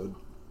episode.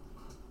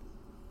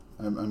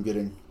 I'm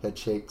getting head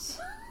shakes.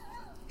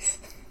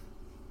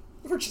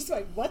 We're just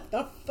like, what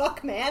the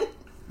fuck, man?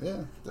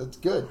 Yeah, that's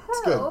good.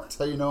 It's good. That's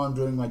how you know I'm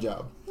doing my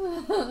job.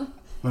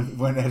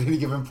 When at any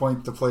given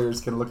point the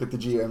players can look at the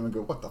GM and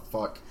go, what the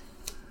fuck?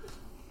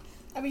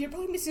 I mean, you're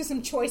probably missing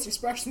some choice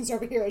expressions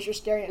over here as you're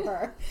staring at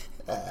her.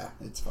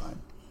 It's fine.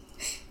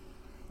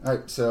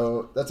 Alright,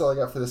 so that's all I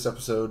got for this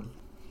episode.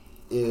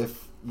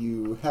 If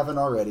you haven't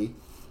already,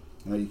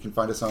 you can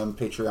find us on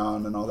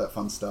Patreon and all that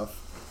fun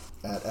stuff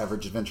at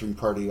Average Adventuring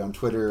Party, on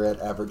Twitter at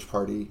Average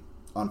Party,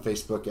 on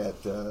Facebook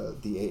at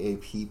the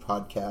AAP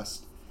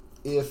Podcast.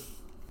 If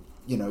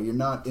you're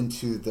not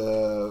into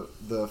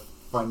the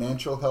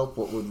financial help,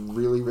 what would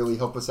really, really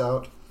help us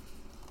out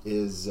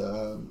is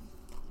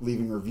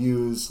leaving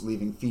reviews,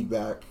 leaving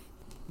feedback.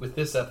 With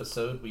this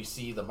episode, we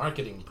see the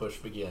marketing push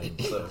begin.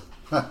 So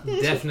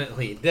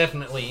definitely,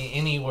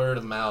 any word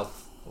of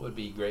mouth would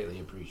be greatly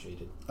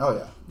appreciated.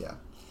 Oh yeah.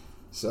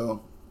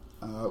 So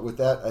with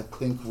that, I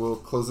think we'll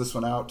close this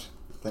one out.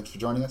 Thanks for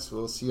joining us.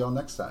 We'll see you all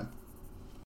next time.